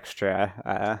weed extra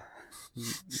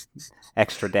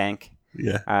dank.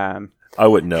 Yeah. I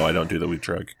wouldn't know. I don't do the weed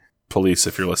drug. Police,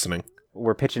 if you're listening.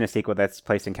 We're pitching a sequel that's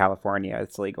placed in California.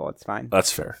 It's legal. It's fine.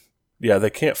 That's fair. Yeah,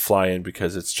 they can't fly in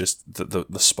because it's just the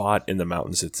spot in the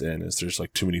mountains it's in is there's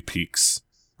like too many peaks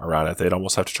around it. They'd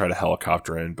almost have to try to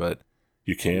helicopter in, but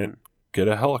you can't get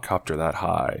a helicopter that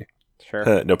high.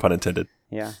 Sure. No pun intended.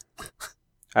 Yeah.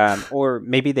 Or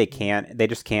maybe they can't. They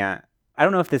just can't. I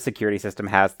don't know if the security system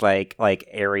has like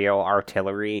aerial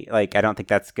artillery. Like, I don't think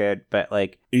that's good, but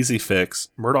like... Easy fix.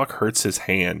 Murdoch hurts his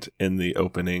hand in the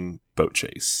opening boat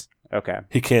chase. Okay.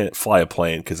 He can't fly a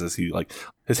plane because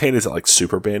his hand isn't like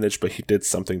super bandaged, but he did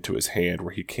something to his hand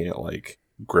where he can't like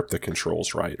grip the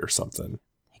controls right or something.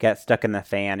 He got stuck in the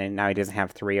fan and now he doesn't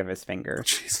have 3 of his fingers.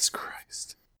 Jesus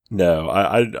Christ. No,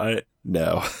 I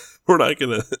no. We're not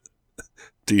gonna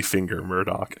definger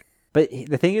Murdoch. But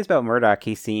the thing is about Murdoch,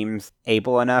 he seems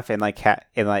able enough and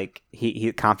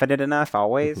he's confident enough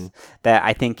always that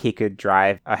I think he could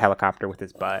drive a helicopter with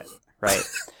his butt, right?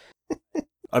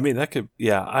 I mean, that could,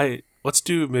 let's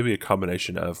do maybe a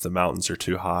combination of the mountains are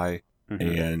too high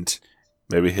and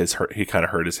maybe he kind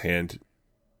of hurt his hand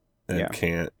and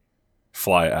can't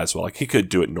fly as well. Like, he could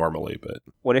do it normally, but...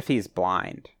 What if he's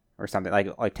blind or something,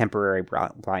 like temporary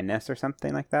blindness or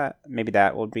something like that? Maybe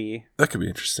that would be... That could be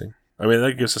interesting. I mean,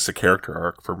 that gives us a character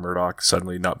arc for Murdoch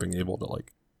suddenly not being able to,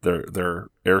 like, their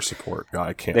air support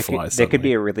guy can't fly. There could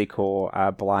be a really cool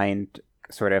blind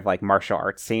sort of like martial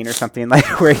arts scene or something,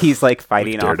 like where he's like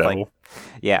fighting off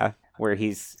where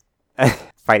he's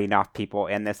fighting off people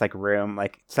in this like room,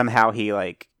 like somehow he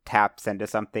like taps into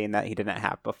something that he didn't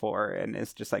have before and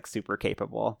is just like super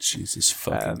capable. Jesus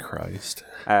fucking Christ.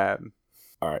 All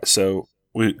right, so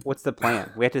what's the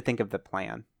plan? We have to think of the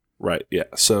plan. Right, yeah.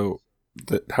 So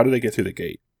how do they get through the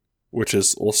gate? Which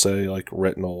is, we'll say, like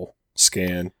retinal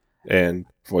scan and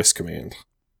voice command.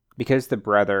 Because the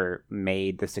brother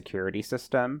made the security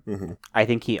system, I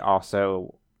think he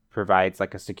also provides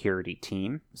like a security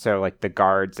team. So like the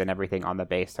guards and everything on the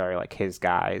base are like his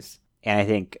guys. And I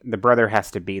think the brother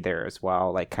has to be there as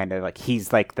well. Like kind of like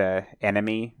he's like the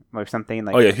enemy or something.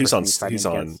 Like, oh yeah, he's on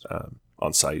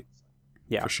site.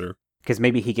 Yeah, for sure. Because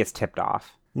maybe he gets tipped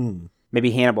off.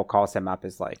 Maybe Hannibal calls him up,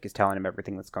 is telling him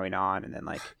everything that's going on, and then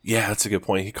like... Yeah, that's a good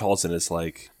point. He calls and is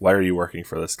like, why are you working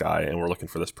for this guy? And we're looking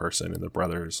for this person. And the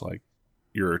brother's like,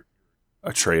 you're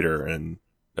a traitor and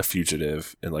a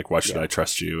fugitive, and like, why should I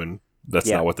trust you? And that's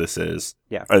not what this is.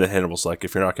 Yeah. And then Hannibal's like,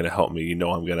 if you're not going to help me, you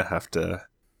know I'm going to have to...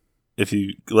 If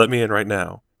you let me in right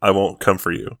now, I won't come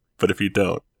for you. But if you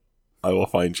don't, I will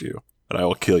find you, and I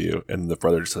will kill you. And the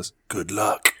brother just says, good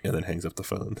luck, and then hangs up the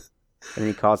phone. And then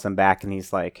he calls him back, and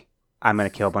he's like... I'm going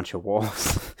to kill a bunch of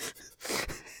wolves.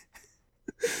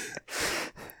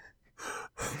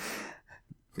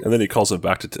 And then he calls him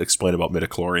back to explain about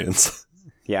midichlorians.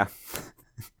 Yeah.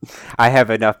 I have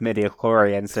enough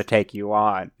midichlorians to take you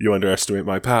on. You underestimate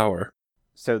my power.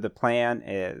 So the plan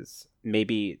is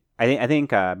maybe... I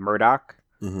think Murdoch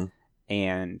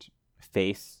and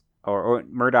Face... Or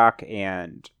Murdoch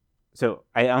and... So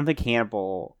I don't think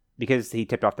Hannibal... Because he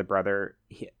tipped off the brother,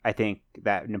 I think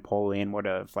that Napoleon would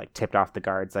have like tipped off the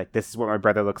guards, like, this is what my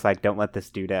brother looks like. Don't let this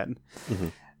dude in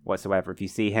whatsoever. If you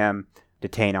see him,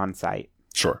 detain on sight.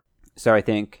 Sure. So I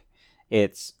think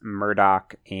it's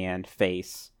Murdoch and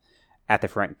Face at the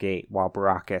front gate while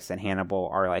Baracus and Hannibal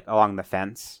are like along the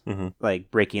fence,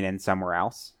 like breaking in somewhere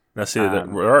else. Now see,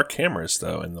 there are cameras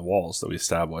though in the walls that we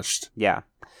established. Yeah.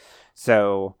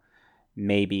 So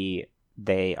maybe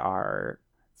they are,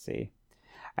 let's see.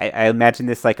 I imagine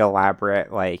this like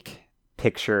elaborate like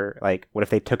picture, like what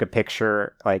if they took a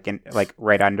picture like in like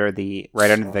right under the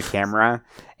camera,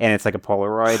 and it's like a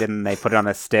Polaroid, and they put it on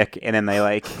a stick, and then they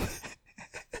like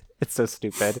it's so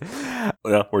stupid.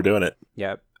 Yeah, we're doing it.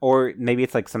 Yeah. Or maybe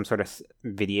it's like some sort of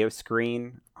video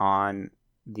screen on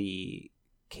the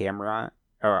camera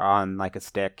or on like a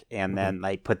stick, and then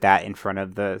like put that in front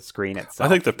of the screen itself.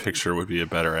 I think the picture would be a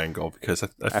better angle, because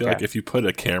I feel like if you put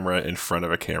a camera in front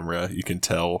of a camera, you can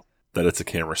tell that it's a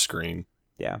camera screen.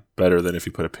 Yeah. Better than if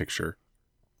you put a picture.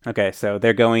 Okay, so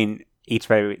they're going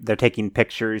they're taking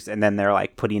pictures, and then they're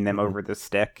like putting them over the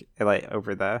stick, like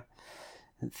over the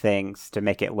things to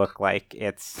make it look like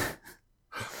it's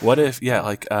What if,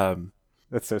 like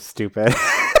that's so stupid.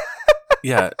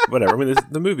 Yeah, whatever. I mean,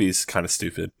 the movie's kind of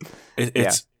stupid.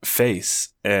 It's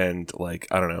Face and like,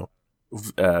 I don't know,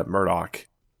 Murdoch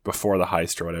before the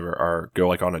heist or whatever go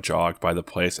like on a jog by the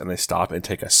place, and they stop and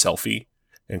take a selfie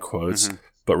in quotes,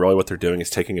 but really what they're doing is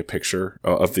taking a picture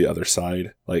of the other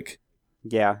side, like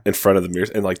in front of the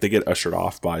mirrors, and like they get ushered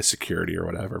off by security or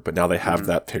whatever, but now they have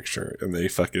that picture, and they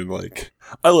fucking like,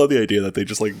 I love the idea that they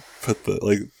just like put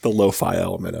the lo-fi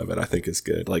element of it. I think is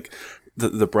good. Like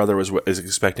the brother is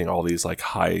expecting all these like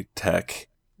high tech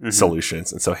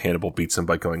solutions, and so Hannibal beats him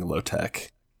by going low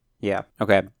tech. Yeah.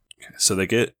 Okay. So they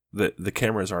get the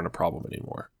cameras aren't a problem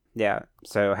anymore. Yeah.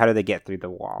 So how do they get through the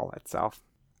wall itself?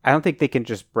 I don't think they can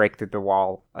just break through the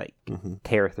wall, like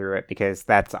tear through it, because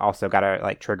that's also got to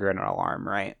like trigger an alarm,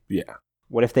 right? Yeah.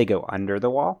 What if they go under the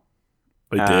wall?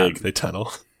 They dig, they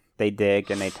tunnel. They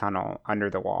dig and they tunnel under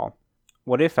the wall.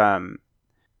 What if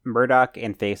Murdoch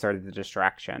and Face are the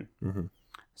distraction?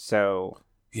 So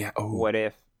what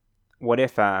if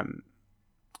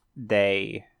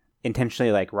they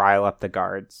intentionally like rile up the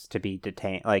guards to be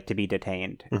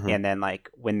detained, and then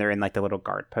like when they're in like the little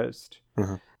guard post.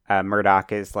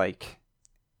 Murdoch is like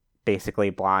basically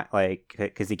blind, like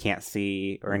because he can't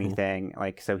see or anything,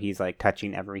 like so he's like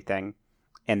touching everything,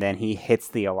 and then he hits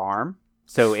the alarm,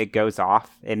 so it goes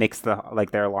off. It makes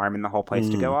their alarm in the whole place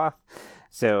to go off,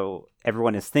 so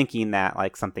everyone is thinking that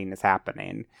like something is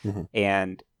happening,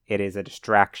 and it is a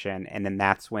distraction, and then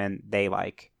that's when they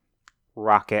like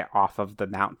rocket off of the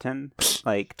mountain,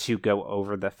 like to go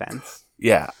over the fence.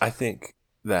 Yeah, I think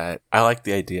that I like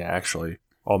the idea actually.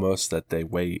 Almost that they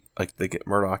wait, like they get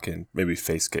Murdoch and maybe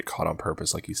Face get caught on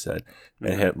purpose, like you said,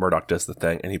 and Murdoch does the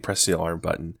thing, and he presses the alarm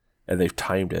button, and they've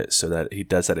timed it so that he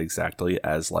does that exactly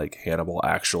as like Hannibal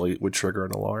actually would trigger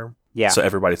an alarm. Yeah. So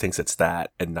everybody thinks it's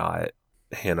that and not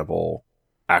Hannibal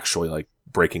actually like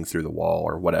breaking through the wall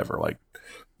or whatever, like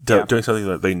doing something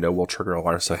that they know will trigger an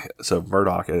alarm. So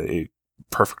Murdoch at a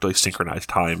perfectly synchronized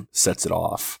time sets it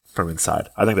off from inside.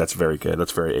 I think that's very good.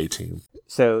 That's very A-team.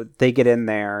 So they get in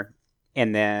there.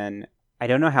 And then I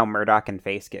don't know how Murdoch and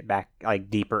Face get back like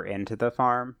deeper into the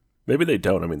farm. Maybe they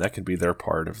don't. I mean, that could be their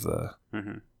part of the.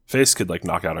 Face could like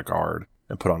knock out a guard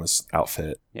and put on his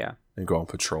outfit. Yeah. And go on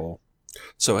patrol.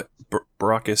 So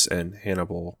Baracus and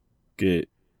Hannibal get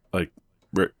like,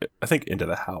 I think, into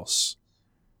the house.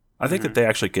 I think that they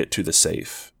actually get to the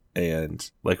safe,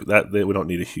 and like that we don't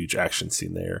need a huge action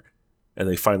scene there. And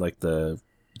they find like the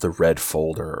red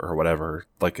folder or whatever,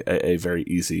 like a very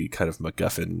easy kind of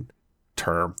MacGuffin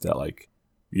term that like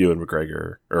you and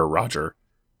McGregor or Roger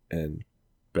and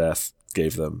Beth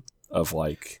gave them of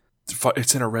like,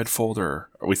 it's in a red folder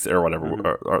or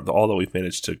whatever, or all that we've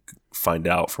managed to find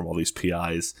out from all these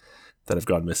PIs that have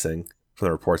gone missing from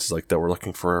the reports is like that we're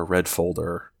looking for a red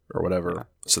folder or whatever.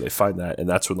 So they find that, and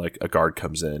that's when like a guard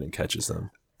comes in and catches them.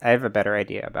 I have a better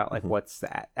idea about like what's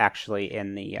that actually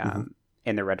in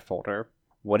the red folder.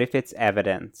 What if it's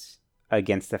evidence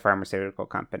against the pharmaceutical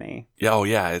company?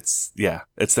 It's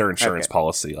their insurance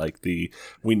policy. Like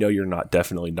we know you're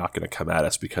definitely not going to come at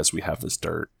us because we have this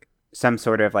dirt. Some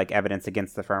sort of like evidence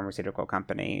against the pharmaceutical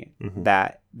company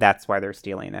that's why they're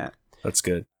stealing it. That's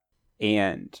good.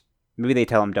 And maybe they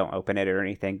tell them don't open it or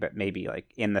anything, but maybe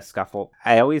like in the scuffle.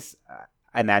 I always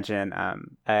imagine.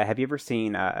 Have you ever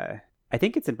seen? I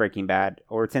think it's in Breaking Bad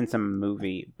or it's in some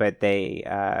movie, but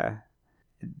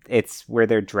it's where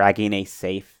they're dragging a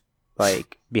safe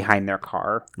like behind their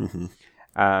car,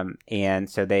 and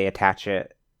so they attach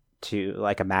it to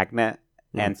like a magnet,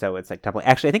 and so it's like doubling.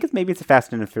 Actually, I think maybe it's a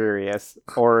Fast and the Furious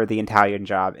or the Italian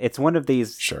Job. It's one of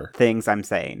these things I'm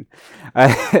saying,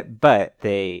 but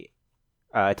they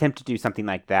attempt to do something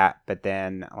like that, but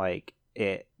then like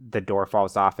the door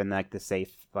falls off and like the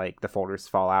safe, like the folders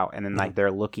fall out, and then like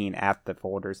they're looking at the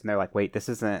folders and they're like, wait, this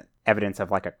isn't evidence of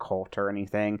like a cult or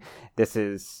anything. This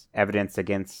is evidence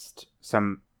against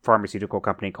some pharmaceutical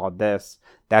company called this.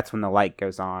 That's when the light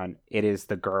goes on. It is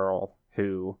the girl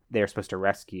who they're supposed to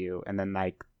rescue, and then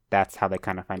like that's how they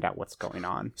kind of find out what's going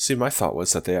on. See, my thought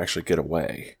was that they actually get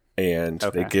away and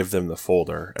they give them the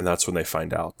folder, and that's when they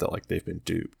find out that like they've been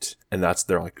duped, and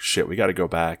they're like, shit, we got to go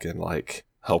back and like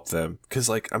help them, because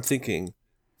like I'm thinking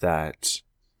that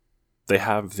they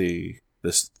have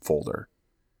this folder,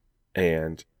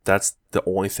 and that's the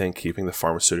only thing keeping the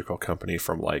pharmaceutical company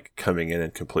from like coming in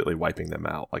and completely wiping them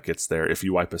out. Like it's there, if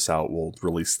you wipe us out, we'll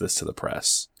release this to the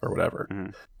press or whatever.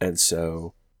 Mm-hmm. And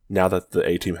so now that the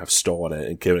A-Team have stolen it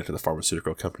and given it to the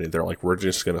pharmaceutical company, they're like, we're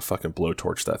just going to fucking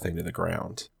blowtorch that thing to the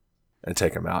ground and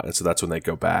take them out. And so that's when they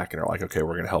go back and are like, okay,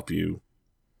 we're going to help you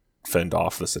fend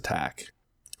off this attack.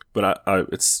 But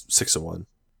it's 6 of 1.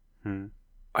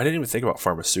 I didn't even think about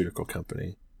pharmaceutical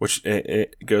company, which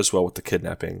it goes well with the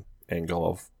kidnapping angle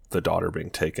of the daughter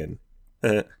being taken.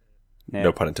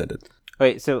 No pun intended.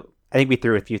 Wait, so I think we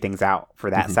threw a few things out for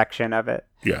that section of it.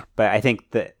 Yeah. But I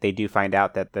think that they do find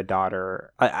out that the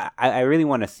daughter... I really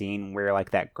want a scene where,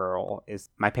 like, that girl is...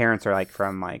 My parents are, like,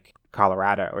 from, like,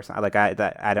 Colorado or something. Like, I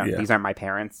don't... Yeah. These aren't my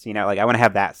parents, you know? Like, I want to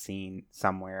have that scene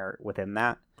somewhere within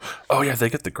that. Oh, yeah, they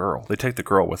get the girl. They take the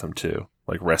girl with them, too.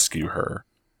 Like, rescue her.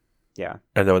 Yeah.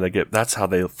 And then when they get... That's how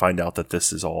they find out that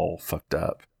this is all fucked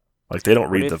up. Like, they don't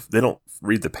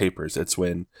read the papers. It's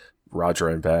when Roger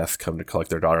and Beth come to collect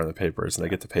their daughter in the papers, and they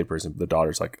get the papers, and the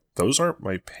daughter's like, those aren't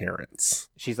my parents.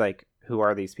 She's like, who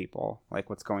are these people? Like,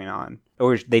 what's going on?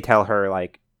 Or they tell her,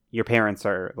 like, your parents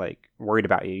are, like, worried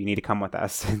about you. You need to come with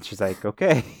us. And she's like,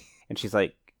 okay. And she's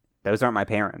like, those aren't my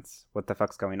parents. What the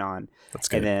fuck's going on? That's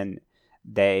good. And then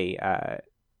they,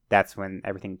 that's when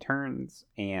everything turns,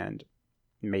 and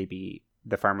maybe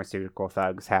the pharmaceutical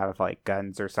thugs have, like,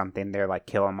 guns or something. They're like,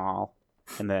 kill them all.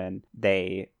 And then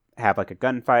they have, like, a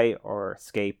gunfight or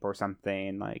escape or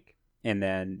something, like, and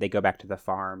then they go back to the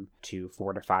farm to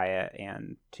fortify it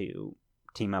and to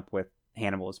team up with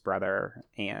Hannibal's brother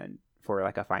and for,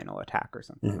 like, a final attack or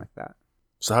something like that.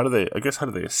 So how do they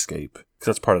escape? Because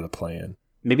that's part of the plan.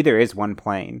 Maybe there is one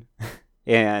plane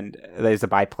and there's a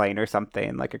biplane or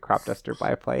something, like a crop duster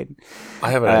biplane.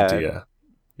 I have an idea.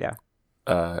 Yeah.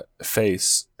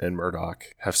 Face and Murdoch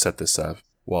have set this up.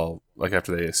 Well, like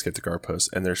after they escape the guard post,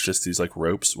 and there's just these like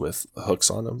ropes with hooks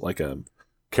on them, like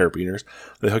carabiners.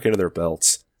 They hook into their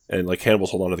belts, and like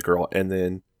Hannibal's hold on to the girl, and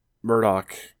then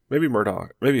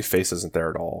maybe Face isn't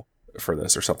there at all for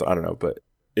this or something. I don't know, but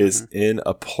is in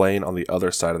a plane on the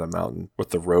other side of the mountain with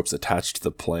the ropes attached to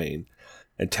the plane,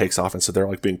 and takes off, and so they're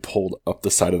like being pulled up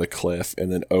the side of the cliff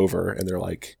and then over, and they're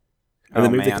like. And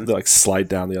then maybe they like slide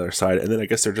down the other side, and then I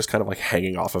guess they're just kind of like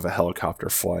hanging off of a helicopter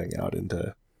flying out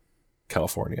into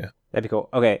California. That'd be cool.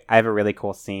 Okay, I have a really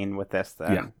cool scene with this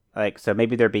then. Yeah. Like, so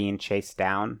maybe they're being chased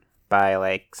down by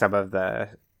like some of the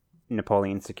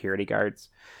Napoleon security guards.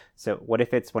 So what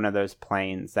if it's one of those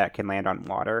planes that can land on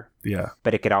water? Yeah.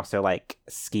 But it could also like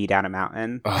ski down a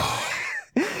mountain. Oh.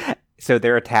 So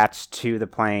they're attached to the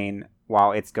plane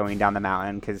while it's going down the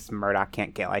mountain because Murdoch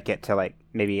can't get like it to like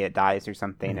maybe it dies or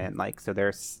something, and like so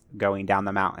they're going down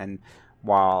the mountain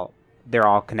while they're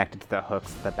all connected to the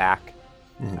hooks at the back,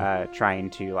 trying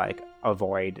to like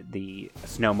avoid the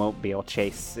snowmobile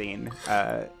chase scene.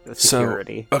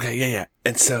 Security. So, okay, yeah,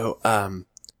 and so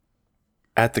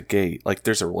at the gate, like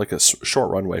there's a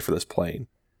short runway for this plane,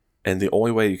 and the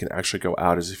only way you can actually go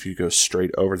out is if you go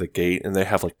straight over the gate, and they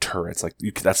have like turrets. Like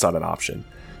that's not an option.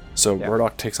 So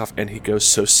Murdoch takes off, and he goes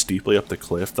so steeply up the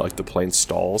cliff that like the plane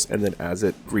stalls, and then as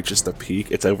it reaches the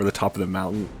peak, it's over the top of the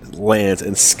mountain, lands,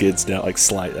 and skids down, like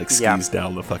skis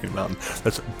down the fucking mountain.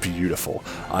 That's beautiful.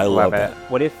 I love that.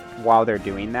 What if while they're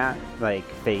doing that, like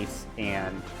Face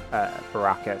and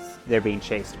Baracus, they're being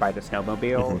chased by the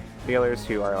snowmobile dealers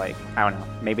who are like, I don't know,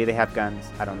 maybe they have guns,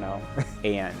 I don't know,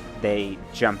 and they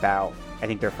jump out. I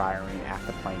think they're firing at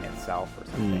the plane itself or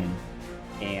something.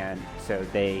 And so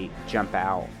they jump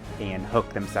out and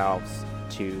hook themselves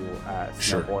to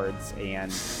snowboards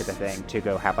and to the thing to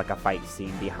go have like a fight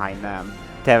scene behind them,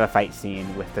 to have a fight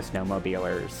scene with the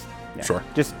snowmobilers. Yeah. Sure.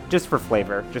 Just for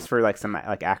flavor, just for like some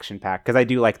like action pack, because I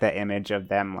do like the image of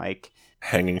them like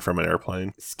hanging from an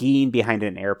airplane, skiing behind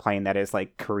an airplane that is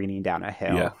like careening down a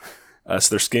hill. Yeah.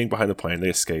 So they're skiing behind the plane. They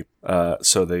escape.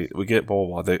 So we get blah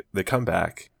blah blah. They come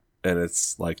back. And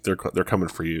it's like they're coming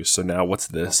for you. So now what's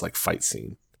this like fight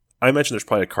scene? I imagine there's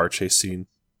probably a car chase scene.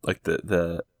 Like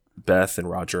the Beth and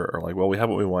Roger are like, well, we have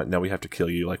what we want. Now we have to kill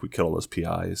you. Like we kill all those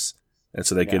PIs. And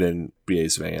so they get in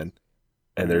BA's van.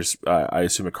 And there's, I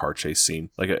assume, a car chase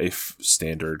scene, like a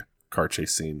standard car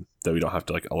chase scene that we don't have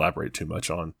to like elaborate too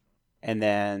much on. And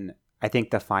then I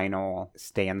think the final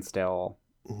standstill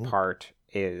part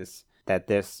is that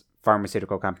this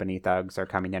pharmaceutical company thugs are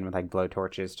coming in with like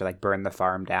blowtorches to like burn the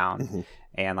farm down,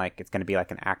 and like it's going to be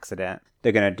like an accident.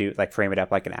 They're going to do like frame it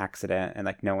up like an accident, and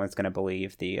like no one's going to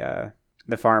believe the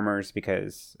farmers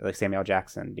because like Samuel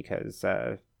Jackson, because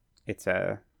it's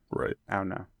a right. I don't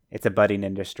know. It's a budding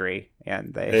industry,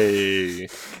 and they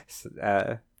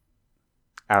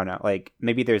I don't know. Like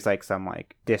maybe there's like some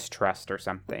like distrust or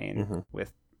something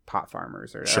with pot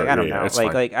farmers or sure, like, I don't know.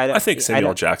 I think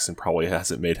Samuel Jackson probably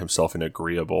hasn't made himself an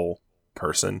agreeable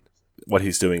person. What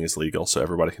he's doing is legal, so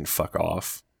everybody can fuck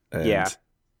off. And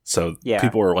so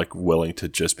people are like willing to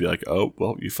just be like, oh,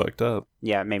 well, you fucked up.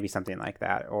 Yeah, maybe something like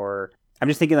that. Or I'm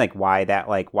just thinking like why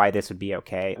this would be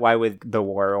okay. Why would the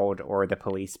world or the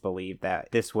police believe that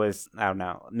this was, I don't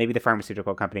know, maybe the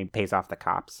pharmaceutical company pays off the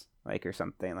cops, like, or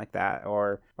something like that,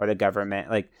 or the government,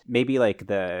 like maybe like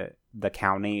the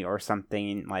county or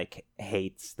something like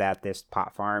hates that this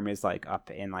pot farm is like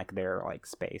up in like their like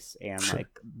space, and like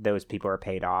those people are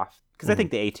paid off, because I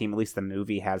think the A-Team, at least the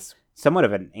movie, has somewhat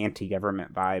of an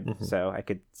anti-government vibe, so I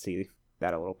could see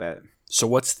that a little bit. So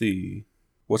what's the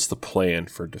plan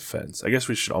for defense? I guess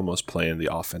we should almost plan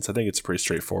the offense. I think it's pretty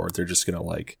straightforward. They're just gonna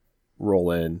like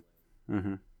roll in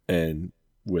and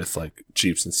with like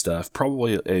jeeps and stuff,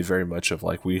 probably a very much of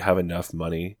like, we have enough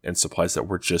money and supplies that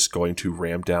we're just going to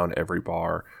ram down every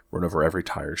bar, run over every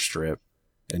tire strip,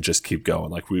 and just keep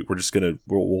going. Like we're just gonna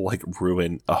we'll like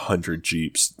ruin 100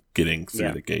 jeeps getting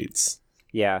through the gates.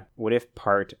 Yeah. What if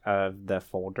part of the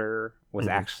folder was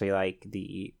actually like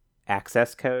the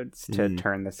access codes to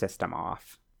turn the system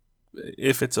off?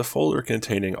 If it's a folder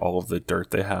containing all of the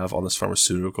dirt they have on this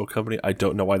pharmaceutical company, I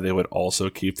don't know why they would also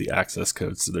keep the access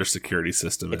codes to their security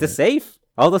system. It's a safe.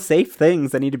 All the safe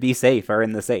things that need to be safe are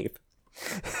in the safe.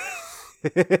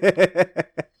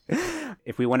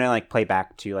 If we want to like play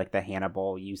back to like the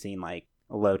Hannibal using like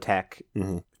low tech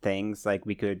things, like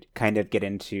we could kind of get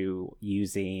into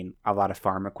using a lot of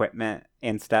farm equipment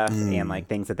and stuff and like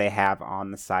things that they have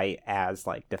on the site as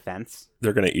like defense.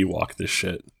 They're gonna Ewok this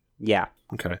shit. Yeah.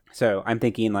 Okay. So I'm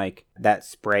thinking like that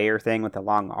sprayer thing with the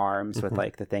long arms with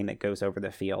like the thing that goes over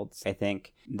the fields. I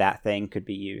think that thing could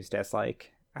be used as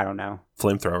like, I don't know,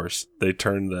 flamethrowers. They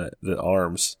turn the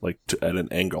arms like at an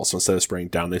angle. So instead of spraying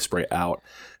down, they spray out,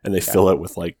 and they fill it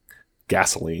with like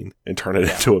gasoline and turn it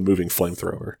into a moving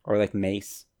flamethrower. Or like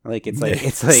mace. Like it's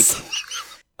like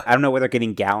I don't know whether they're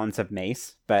getting gallons of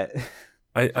mace, but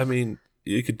I mean,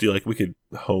 you could do like, we could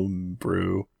home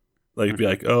brew. Like, be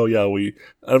like, oh yeah,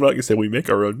 I'm not gonna say we make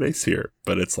our own mace here,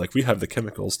 but it's like we have the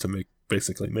chemicals to make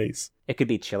basically mace. It could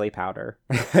be chili powder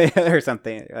or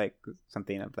something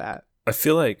of that. I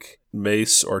feel like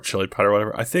mace or chili powder, or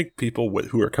whatever. I think people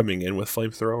who are coming in with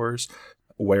flamethrowers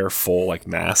wear full like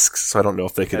masks, so I don't know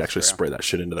if they could actually spray that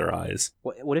shit into their eyes.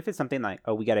 What if it's something like,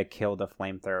 oh, we gotta kill the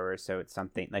flamethrower, so it's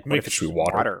something like, what if it's just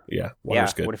water? Yeah,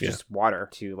 water's good. What if it's just water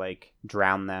to like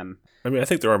drown them? I mean, I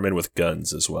think there are men with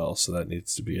guns as well, so that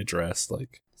needs to be addressed.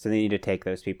 Like, so they need to take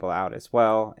those people out as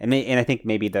well, and I think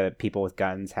maybe the people with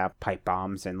guns have pipe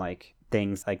bombs and like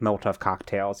things like Molotov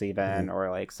cocktails even, or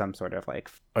like some sort of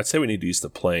like. I'd say we need to use the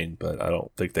plane, but I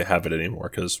don't think they have it anymore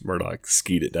because Murdoch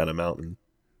skied it down a mountain.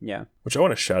 Yeah. Which I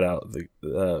want to shout out the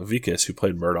Vikas who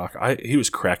played Murdoch. He was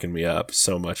cracking me up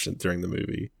so much during the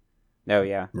movie. Oh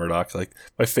yeah. Murdoch. Like,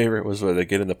 my favorite was where they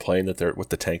get in the plane that they're with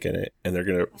the tank in it and they're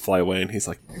gonna fly away, and he's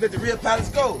like, "You let the real pilots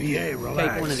go." BA,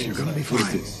 relax. Take one of these. You're gonna be What is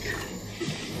fine.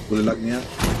 this? Will it knock me out?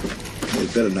 Well,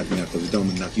 it better knock me out, because it don't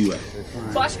want to knock you out.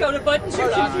 Flash-go the buttons,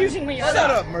 you're confusing me. Shut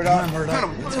up, Murdoch. Come on,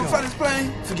 Murdoch. Let's fly this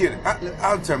plane. Forget it.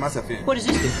 I'll turn myself in. What does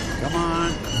this do? Come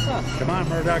on. Come on,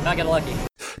 Murdoch. Not get lucky.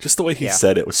 just the way he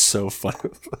said it was so fun.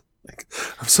 Like,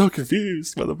 I'm so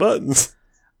confused by the buttons.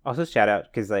 Also, shout out,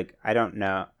 because, like, I don't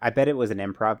know. I bet it was an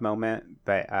improv moment,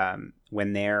 but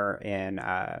when they're in...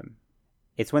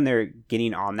 it's when they're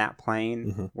getting on that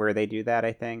plane where they do that,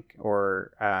 I think.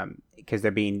 Or because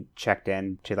they're being checked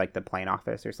in to, like, the plane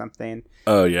office or something.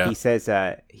 Oh, yeah. He says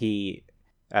he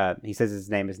says his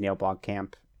name is Neil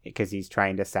Blomkamp because he's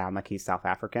trying to sound like he's South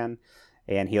African.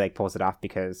 And he, like, pulls it off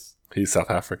because... He's South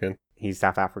African. He's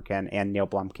South African, and Neil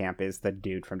Blomkamp is the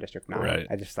dude from District 9. Right.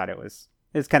 I just thought it was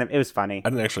funny. I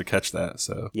didn't actually catch that,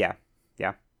 so... Yeah.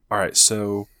 All right,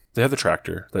 so they have the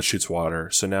tractor that shoots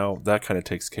water, so now that kind of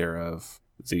takes care of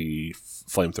the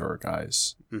flamethrower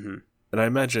guys. Mm-hmm. And I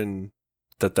imagine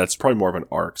that that's probably more of an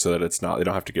arc, so that it's not, they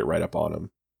don't have to get right up on them.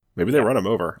 Maybe they run them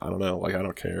over. I don't know. Like, I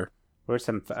don't care. What are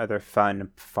some other fun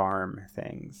farm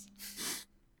things?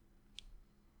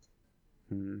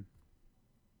 I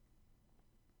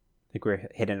think we're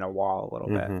hitting a wall a little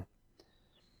bit.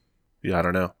 Yeah, I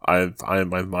don't know.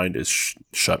 My mind is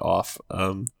shut off.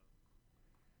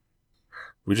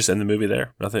 We just end the movie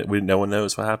there. No one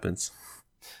knows what happens.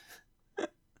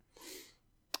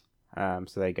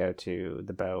 So they go to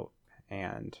the boat,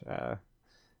 and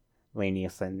Liam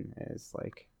Neeson is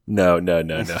like, No.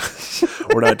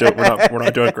 we're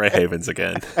not doing Grey Havens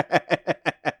again.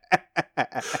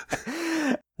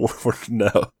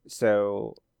 No.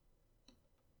 So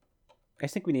I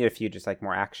think we need a few just like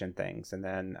more action things, and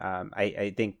then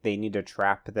I think they need to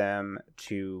trap them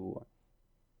to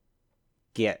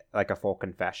get like a full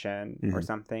confession or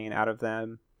something out of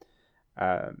them.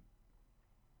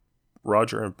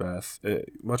 Roger and Beth,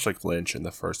 much like Lynch in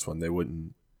the first one,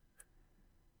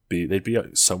 they'd be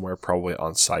somewhere probably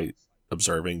on site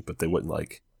observing, but they wouldn't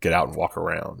like get out and walk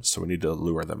around. So we need to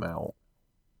lure them out.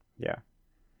 Yeah.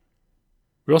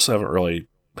 We also haven't really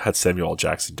had Samuel L.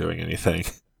 Jackson doing anything.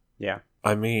 Yeah.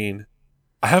 I mean,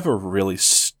 I have a really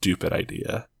stupid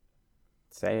idea.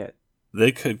 Say it.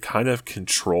 They could kind of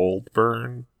control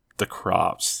burn the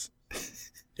crops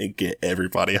and get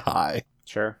everybody high.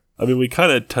 Sure. I mean, we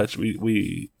kind of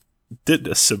we did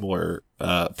a similar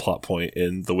plot point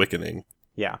in The Wickening.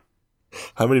 Yeah.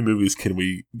 How many movies can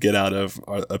we get out of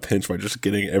a pinch by just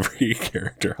getting every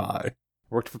character high?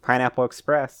 Worked for Pineapple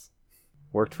Express.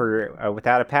 Worked for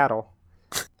Without a Paddle.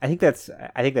 I think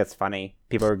that's funny.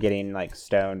 People are getting like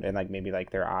stoned and like maybe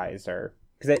like their eyes are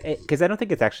because I don't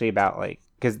think it's actually about like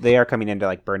because they are coming in to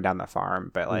like burn down the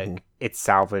farm, but like it's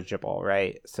salvageable,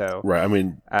 right? So right. I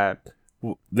mean,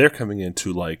 they're coming in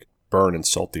to like burn and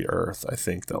salt the earth. I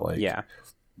think that like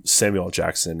Samuel L.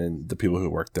 Jackson and the people who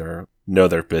work there know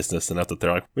their business enough that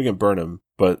they're like, we can burn them,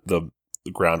 but the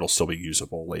ground will still be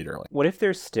usable later. Like, what if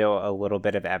there's still a little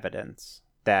bit of evidence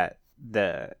that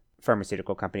the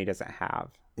pharmaceutical company doesn't have,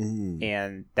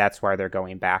 and that's why they're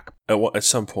going back? At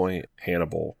some point,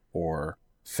 Hannibal or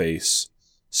Face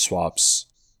swaps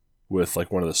with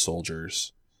like one of the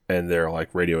soldiers, and they're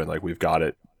like radioing like, we've got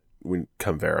it, we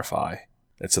come verify.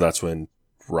 And so that's when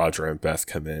Roger and Beth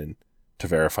come in to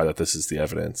verify that this is the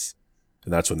evidence,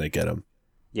 and that's when they get him.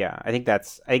 Yeah, I think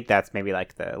that's maybe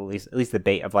like the at least the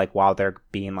bait of like while they're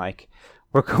being like,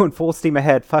 we're going full steam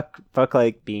ahead, fuck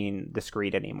like being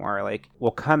discreet anymore. Like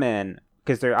we'll come in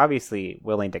because they're obviously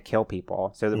willing to kill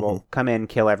people, so we'll come in,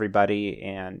 kill everybody,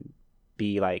 and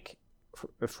be like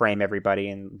frame everybody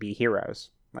and be heroes.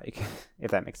 Like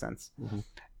if that makes sense.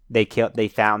 They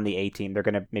found the A-team. They're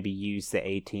gonna maybe use the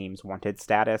A-team's wanted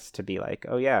status to be like,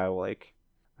 oh yeah, well, like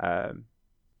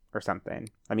or something.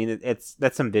 I mean,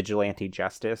 that's some vigilante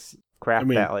justice crap. I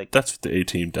mean, that like that's what the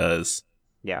A-team does.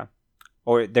 Yeah,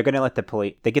 or they're gonna let the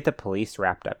police. They get the police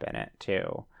wrapped up in it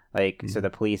too. Like so, the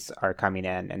police are coming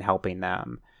in and helping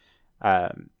them,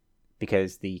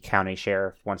 because the county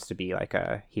sheriff wants to be like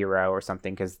a hero or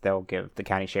something. Because they'll give the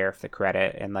county sheriff the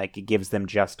credit, and like it gives them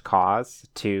just cause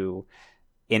to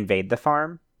invade the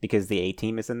farm because the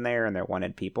A-team is in there and they're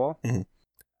wanted people.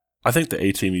 I think the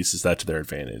A-team uses that to their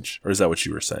advantage. Or is that what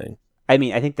you were saying? I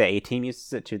mean, I think the A-team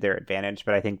uses it to their advantage,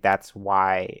 but I think that's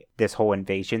why this whole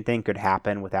invasion thing could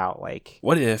happen without like...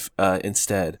 What if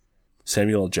instead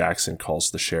Samuel L. Jackson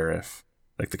calls the sheriff,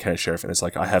 like the county sheriff, and it's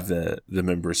like, I have the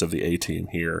members of the A-team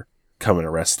here, come and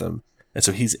arrest them. And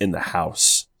so he's in the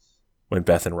house when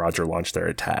Beth and Roger launch their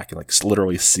attack and like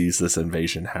literally sees this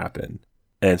invasion happen.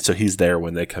 And so he's there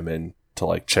when they come in to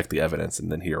like check the evidence,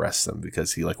 and then he arrests them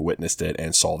because he like witnessed it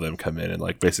and saw them come in and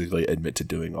like basically admit to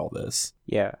doing all this.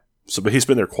 Yeah. So, but he's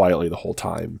been there quietly the whole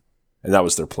time, and that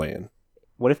was their plan.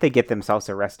 What if they get themselves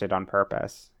arrested on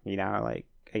purpose? You know, like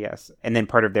I guess, and then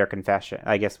part of their confession.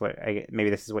 I guess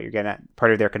maybe this is what you're getting at.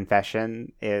 Part of their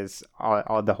confession is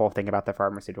all the whole thing about the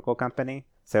pharmaceutical company.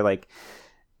 So like,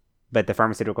 but the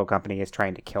pharmaceutical company is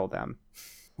trying to kill them.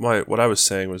 What I was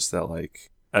saying was that like,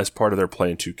 as part of their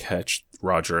plan to catch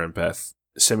Roger and Beth,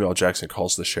 Samuel L. Jackson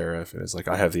calls the sheriff and is like,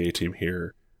 I have the A-team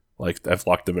here. Like, I've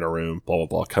locked them in a room, blah, blah,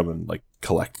 blah. Come and, like,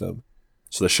 collect them.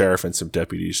 So the sheriff and some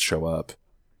deputies show up.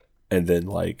 And then,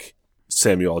 like,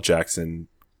 Samuel L. Jackson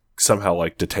somehow,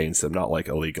 like, detains them. Not, like,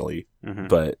 illegally.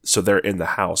 But, so they're in the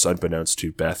house, unbeknownst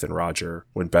to Beth and Roger,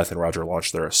 when Beth and Roger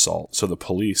launch their assault. So the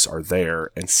police are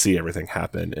there and see everything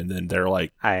happen. And then they're,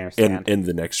 like, in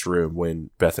the next room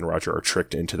when Beth and Roger are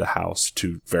tricked into the house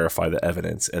to verify the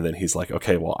evidence. And then he's like,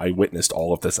 okay, well, I witnessed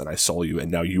all of this and I saw you,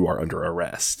 and now you are under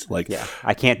arrest. Like, yeah,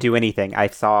 I can't do anything. I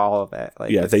saw all of it.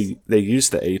 Like, yeah, they use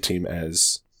the A-team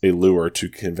as a lure to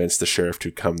convince the sheriff to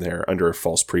come there under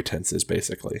false pretenses,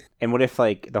 basically. And what if,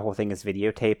 like, the whole thing is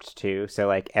videotaped, too? So,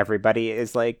 like, everybody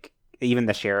is, like, even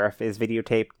the sheriff is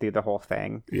videotaped through the whole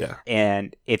thing. Yeah.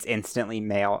 And it's instantly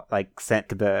sent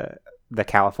to the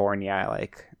California,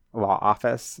 like, law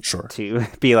office. Sure. To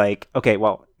be like, okay,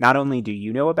 well, not only do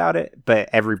you know about it, but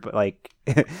everybody, like...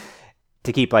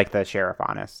 to keep like the sheriff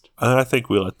honest. I think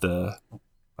the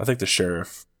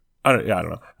sheriff. I don't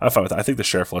know. I'm fine with that. I think the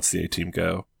sheriff lets the A-team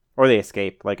go, or they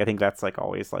escape. Like I think that's like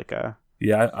always like a.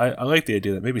 Yeah, I like the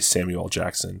idea that maybe Samuel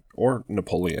Jackson or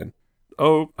Napoleon.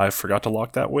 Oh, I forgot to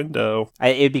lock that window.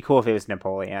 It'd be cool if it was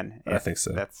Napoleon. I think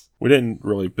so. We didn't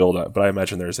really build up, but I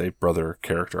imagine there's a brother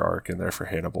character arc in there for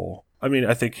Hannibal. I mean,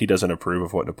 I think he doesn't approve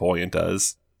of what Napoleon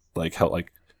does, like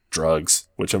drugs.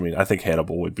 Which I mean, I think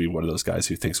Hannibal would be one of those guys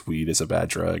who thinks weed is a bad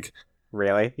drug.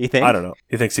 Really? You think? I don't know.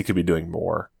 He thinks he could be doing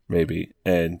more, maybe.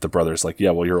 And the brother's like,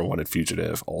 yeah, well, you're a wanted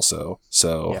fugitive, also.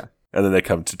 So, yeah. And then they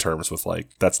come to terms with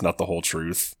like, that's not the whole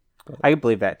truth. I could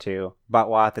believe that too, but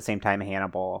while at the same time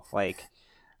Hannibal, like,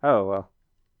 oh well,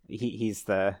 he's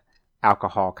the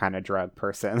alcohol kind of drug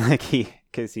person, like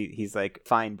he's like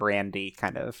fine brandy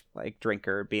kind of like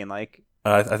drinker, being like.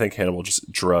 I think Hannibal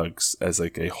just drugs as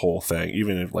like a whole thing,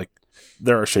 even if like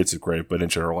there are shades of gray, but in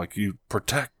general, like you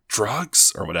protect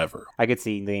drugs or whatever. I could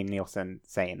see Liam Neeson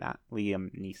saying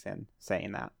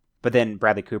that, but then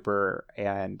Bradley Cooper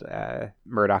and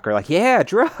Murdoch are like, yeah,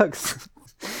 drugs.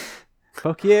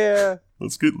 Fuck yeah.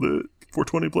 Let's get lit.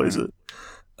 420 plays it.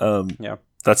 Yeah.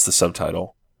 That's the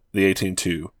subtitle. The A-Team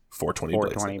 2,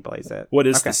 420 plays it. What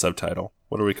is the subtitle?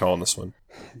 What are we calling this one?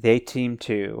 The A-Team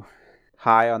 2,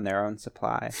 high on their own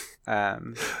supply. I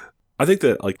think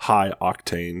that like high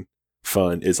octane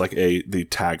fun is like the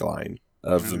tagline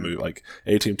of the movie. Like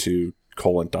A-Team 2, :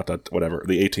 whatever.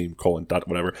 The A-Team :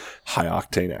 whatever. High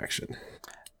octane action.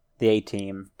 The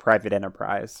A-Team, private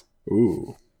enterprise.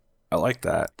 Ooh. I like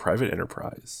that. Private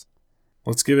enterprise.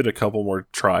 Let's give it a couple more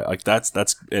try. Like that's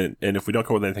and if we don't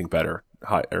come with anything better,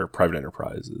 private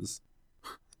enterprise is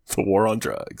the war on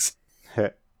drugs.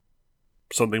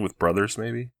 Something with brothers,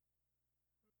 maybe.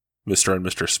 Mr. and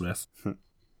Mr. Smith.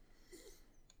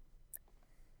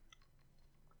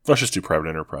 Let's just do private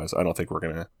enterprise. I don't think we're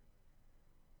gonna.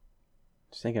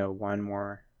 Just think of one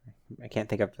more. I can't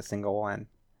think of a single one.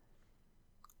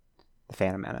 The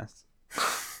Phantom Menace.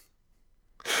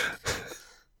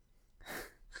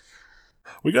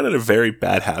 We got in a very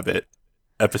bad habit,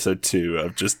 episode 2,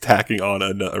 of just tacking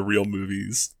on a real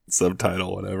movie's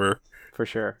subtitle, whatever. For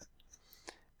sure.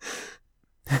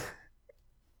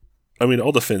 I mean,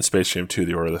 I'll defend Space Jam 2,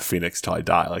 The Order of the Phoenix till I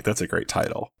die. Like, that's a great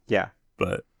title. Yeah.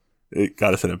 But it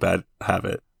got us in a bad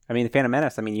habit. I mean, The Phantom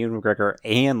Menace, Ewan McGregor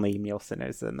and Liam Neeson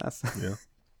is in this. Yeah.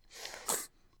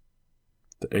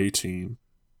 The A-Team.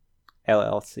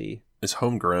 LLC. Is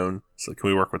homegrown, so can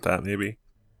we work with that, maybe?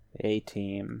 The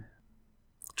A-Team.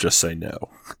 Just say no.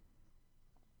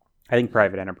 I think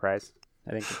private enterprise.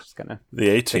 I think we're just gonna. The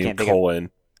A-Team :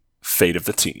 fate of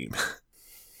the team.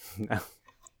 No.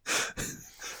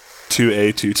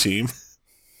 2A, 2 team.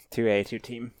 2A, 2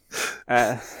 team.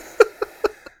 I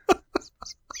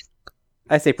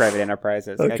say private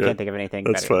enterprises. Okay. I can't think of anything.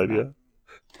 That's better fine. Yeah.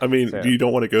 I mean, you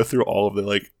don't want to go through all of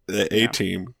the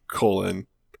A-Team :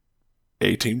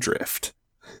 A-Team drift.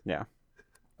 Yeah.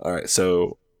 All right.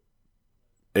 So.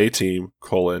 A-Team :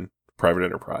 private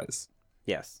enterprise.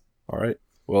 Yes. All right.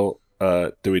 Well,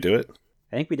 do we do it?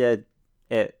 I think we did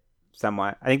it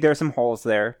somewhat. I think there are some holes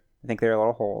there. I think there are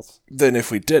little holes. Then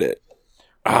if we did it,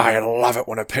 I love it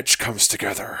when a pitch comes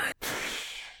together.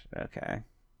 Okay.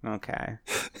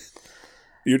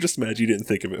 You're just mad you didn't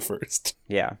think of it first.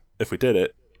 Yeah. If we did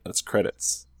it, that's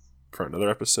credits for another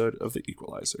episode of The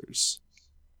Equelizers.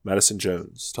 Madison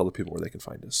Jones, tell the people where they can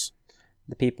find us.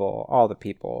 The people, all the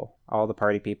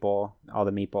party people, all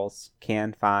the meeples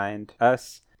can find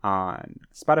us on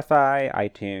Spotify,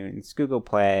 iTunes, Google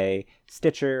Play,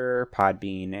 Stitcher,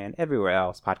 Podbean, and everywhere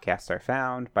else podcasts are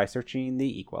found by searching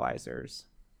The Equelizers.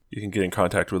 You can get in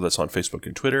contact with us on Facebook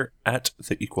and Twitter at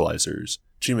The Equelizers.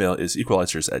 Gmail is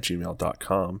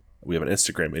equalizers@gmail.com. We have an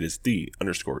Instagram. It is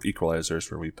 _Equelizers,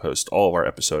 where we post all of our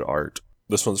episode art.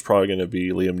 This one's probably going to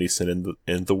be Liam Neeson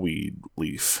in the weed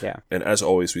leaf. Yeah. And as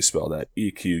always, we spell that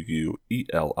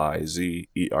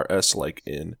EQUELIZERS, like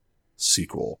in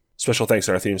sequel. Special thanks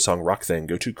to our theme song, Rock Thing.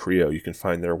 Go to Creo. You can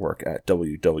find their work at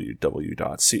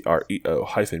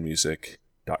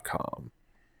www.creo-music.com.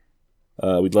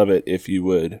 We'd love it if you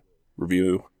would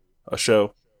review a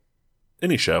show.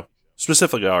 Any show.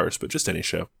 Specifically ours, but just any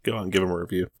show. Go out and give them a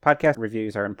review. Podcast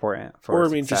reviews are important for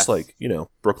success. Just like,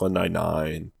 Brooklyn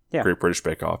Nine-Nine. Yeah. Great British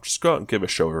Bake Off. Just go out and give a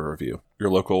show a review. Your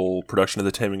local production of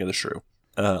The Taming of the Shrew.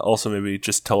 Also, maybe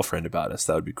just tell a friend about us.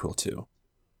 That would be cool, too.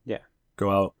 Yeah.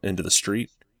 Go out into the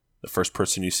street. The first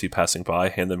person you see passing by,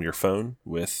 hand them your phone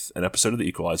with an episode of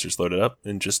The Equalizers loaded up,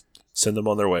 and just send them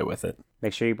on their way with it.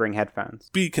 Make sure you bring headphones.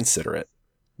 Be considerate.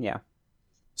 Yeah.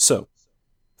 So,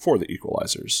 for The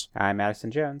Equalizers. I'm Madison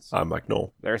Jones. I'm Mike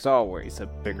Knoll. There's always a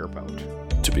bigger boat.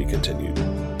 To be continued.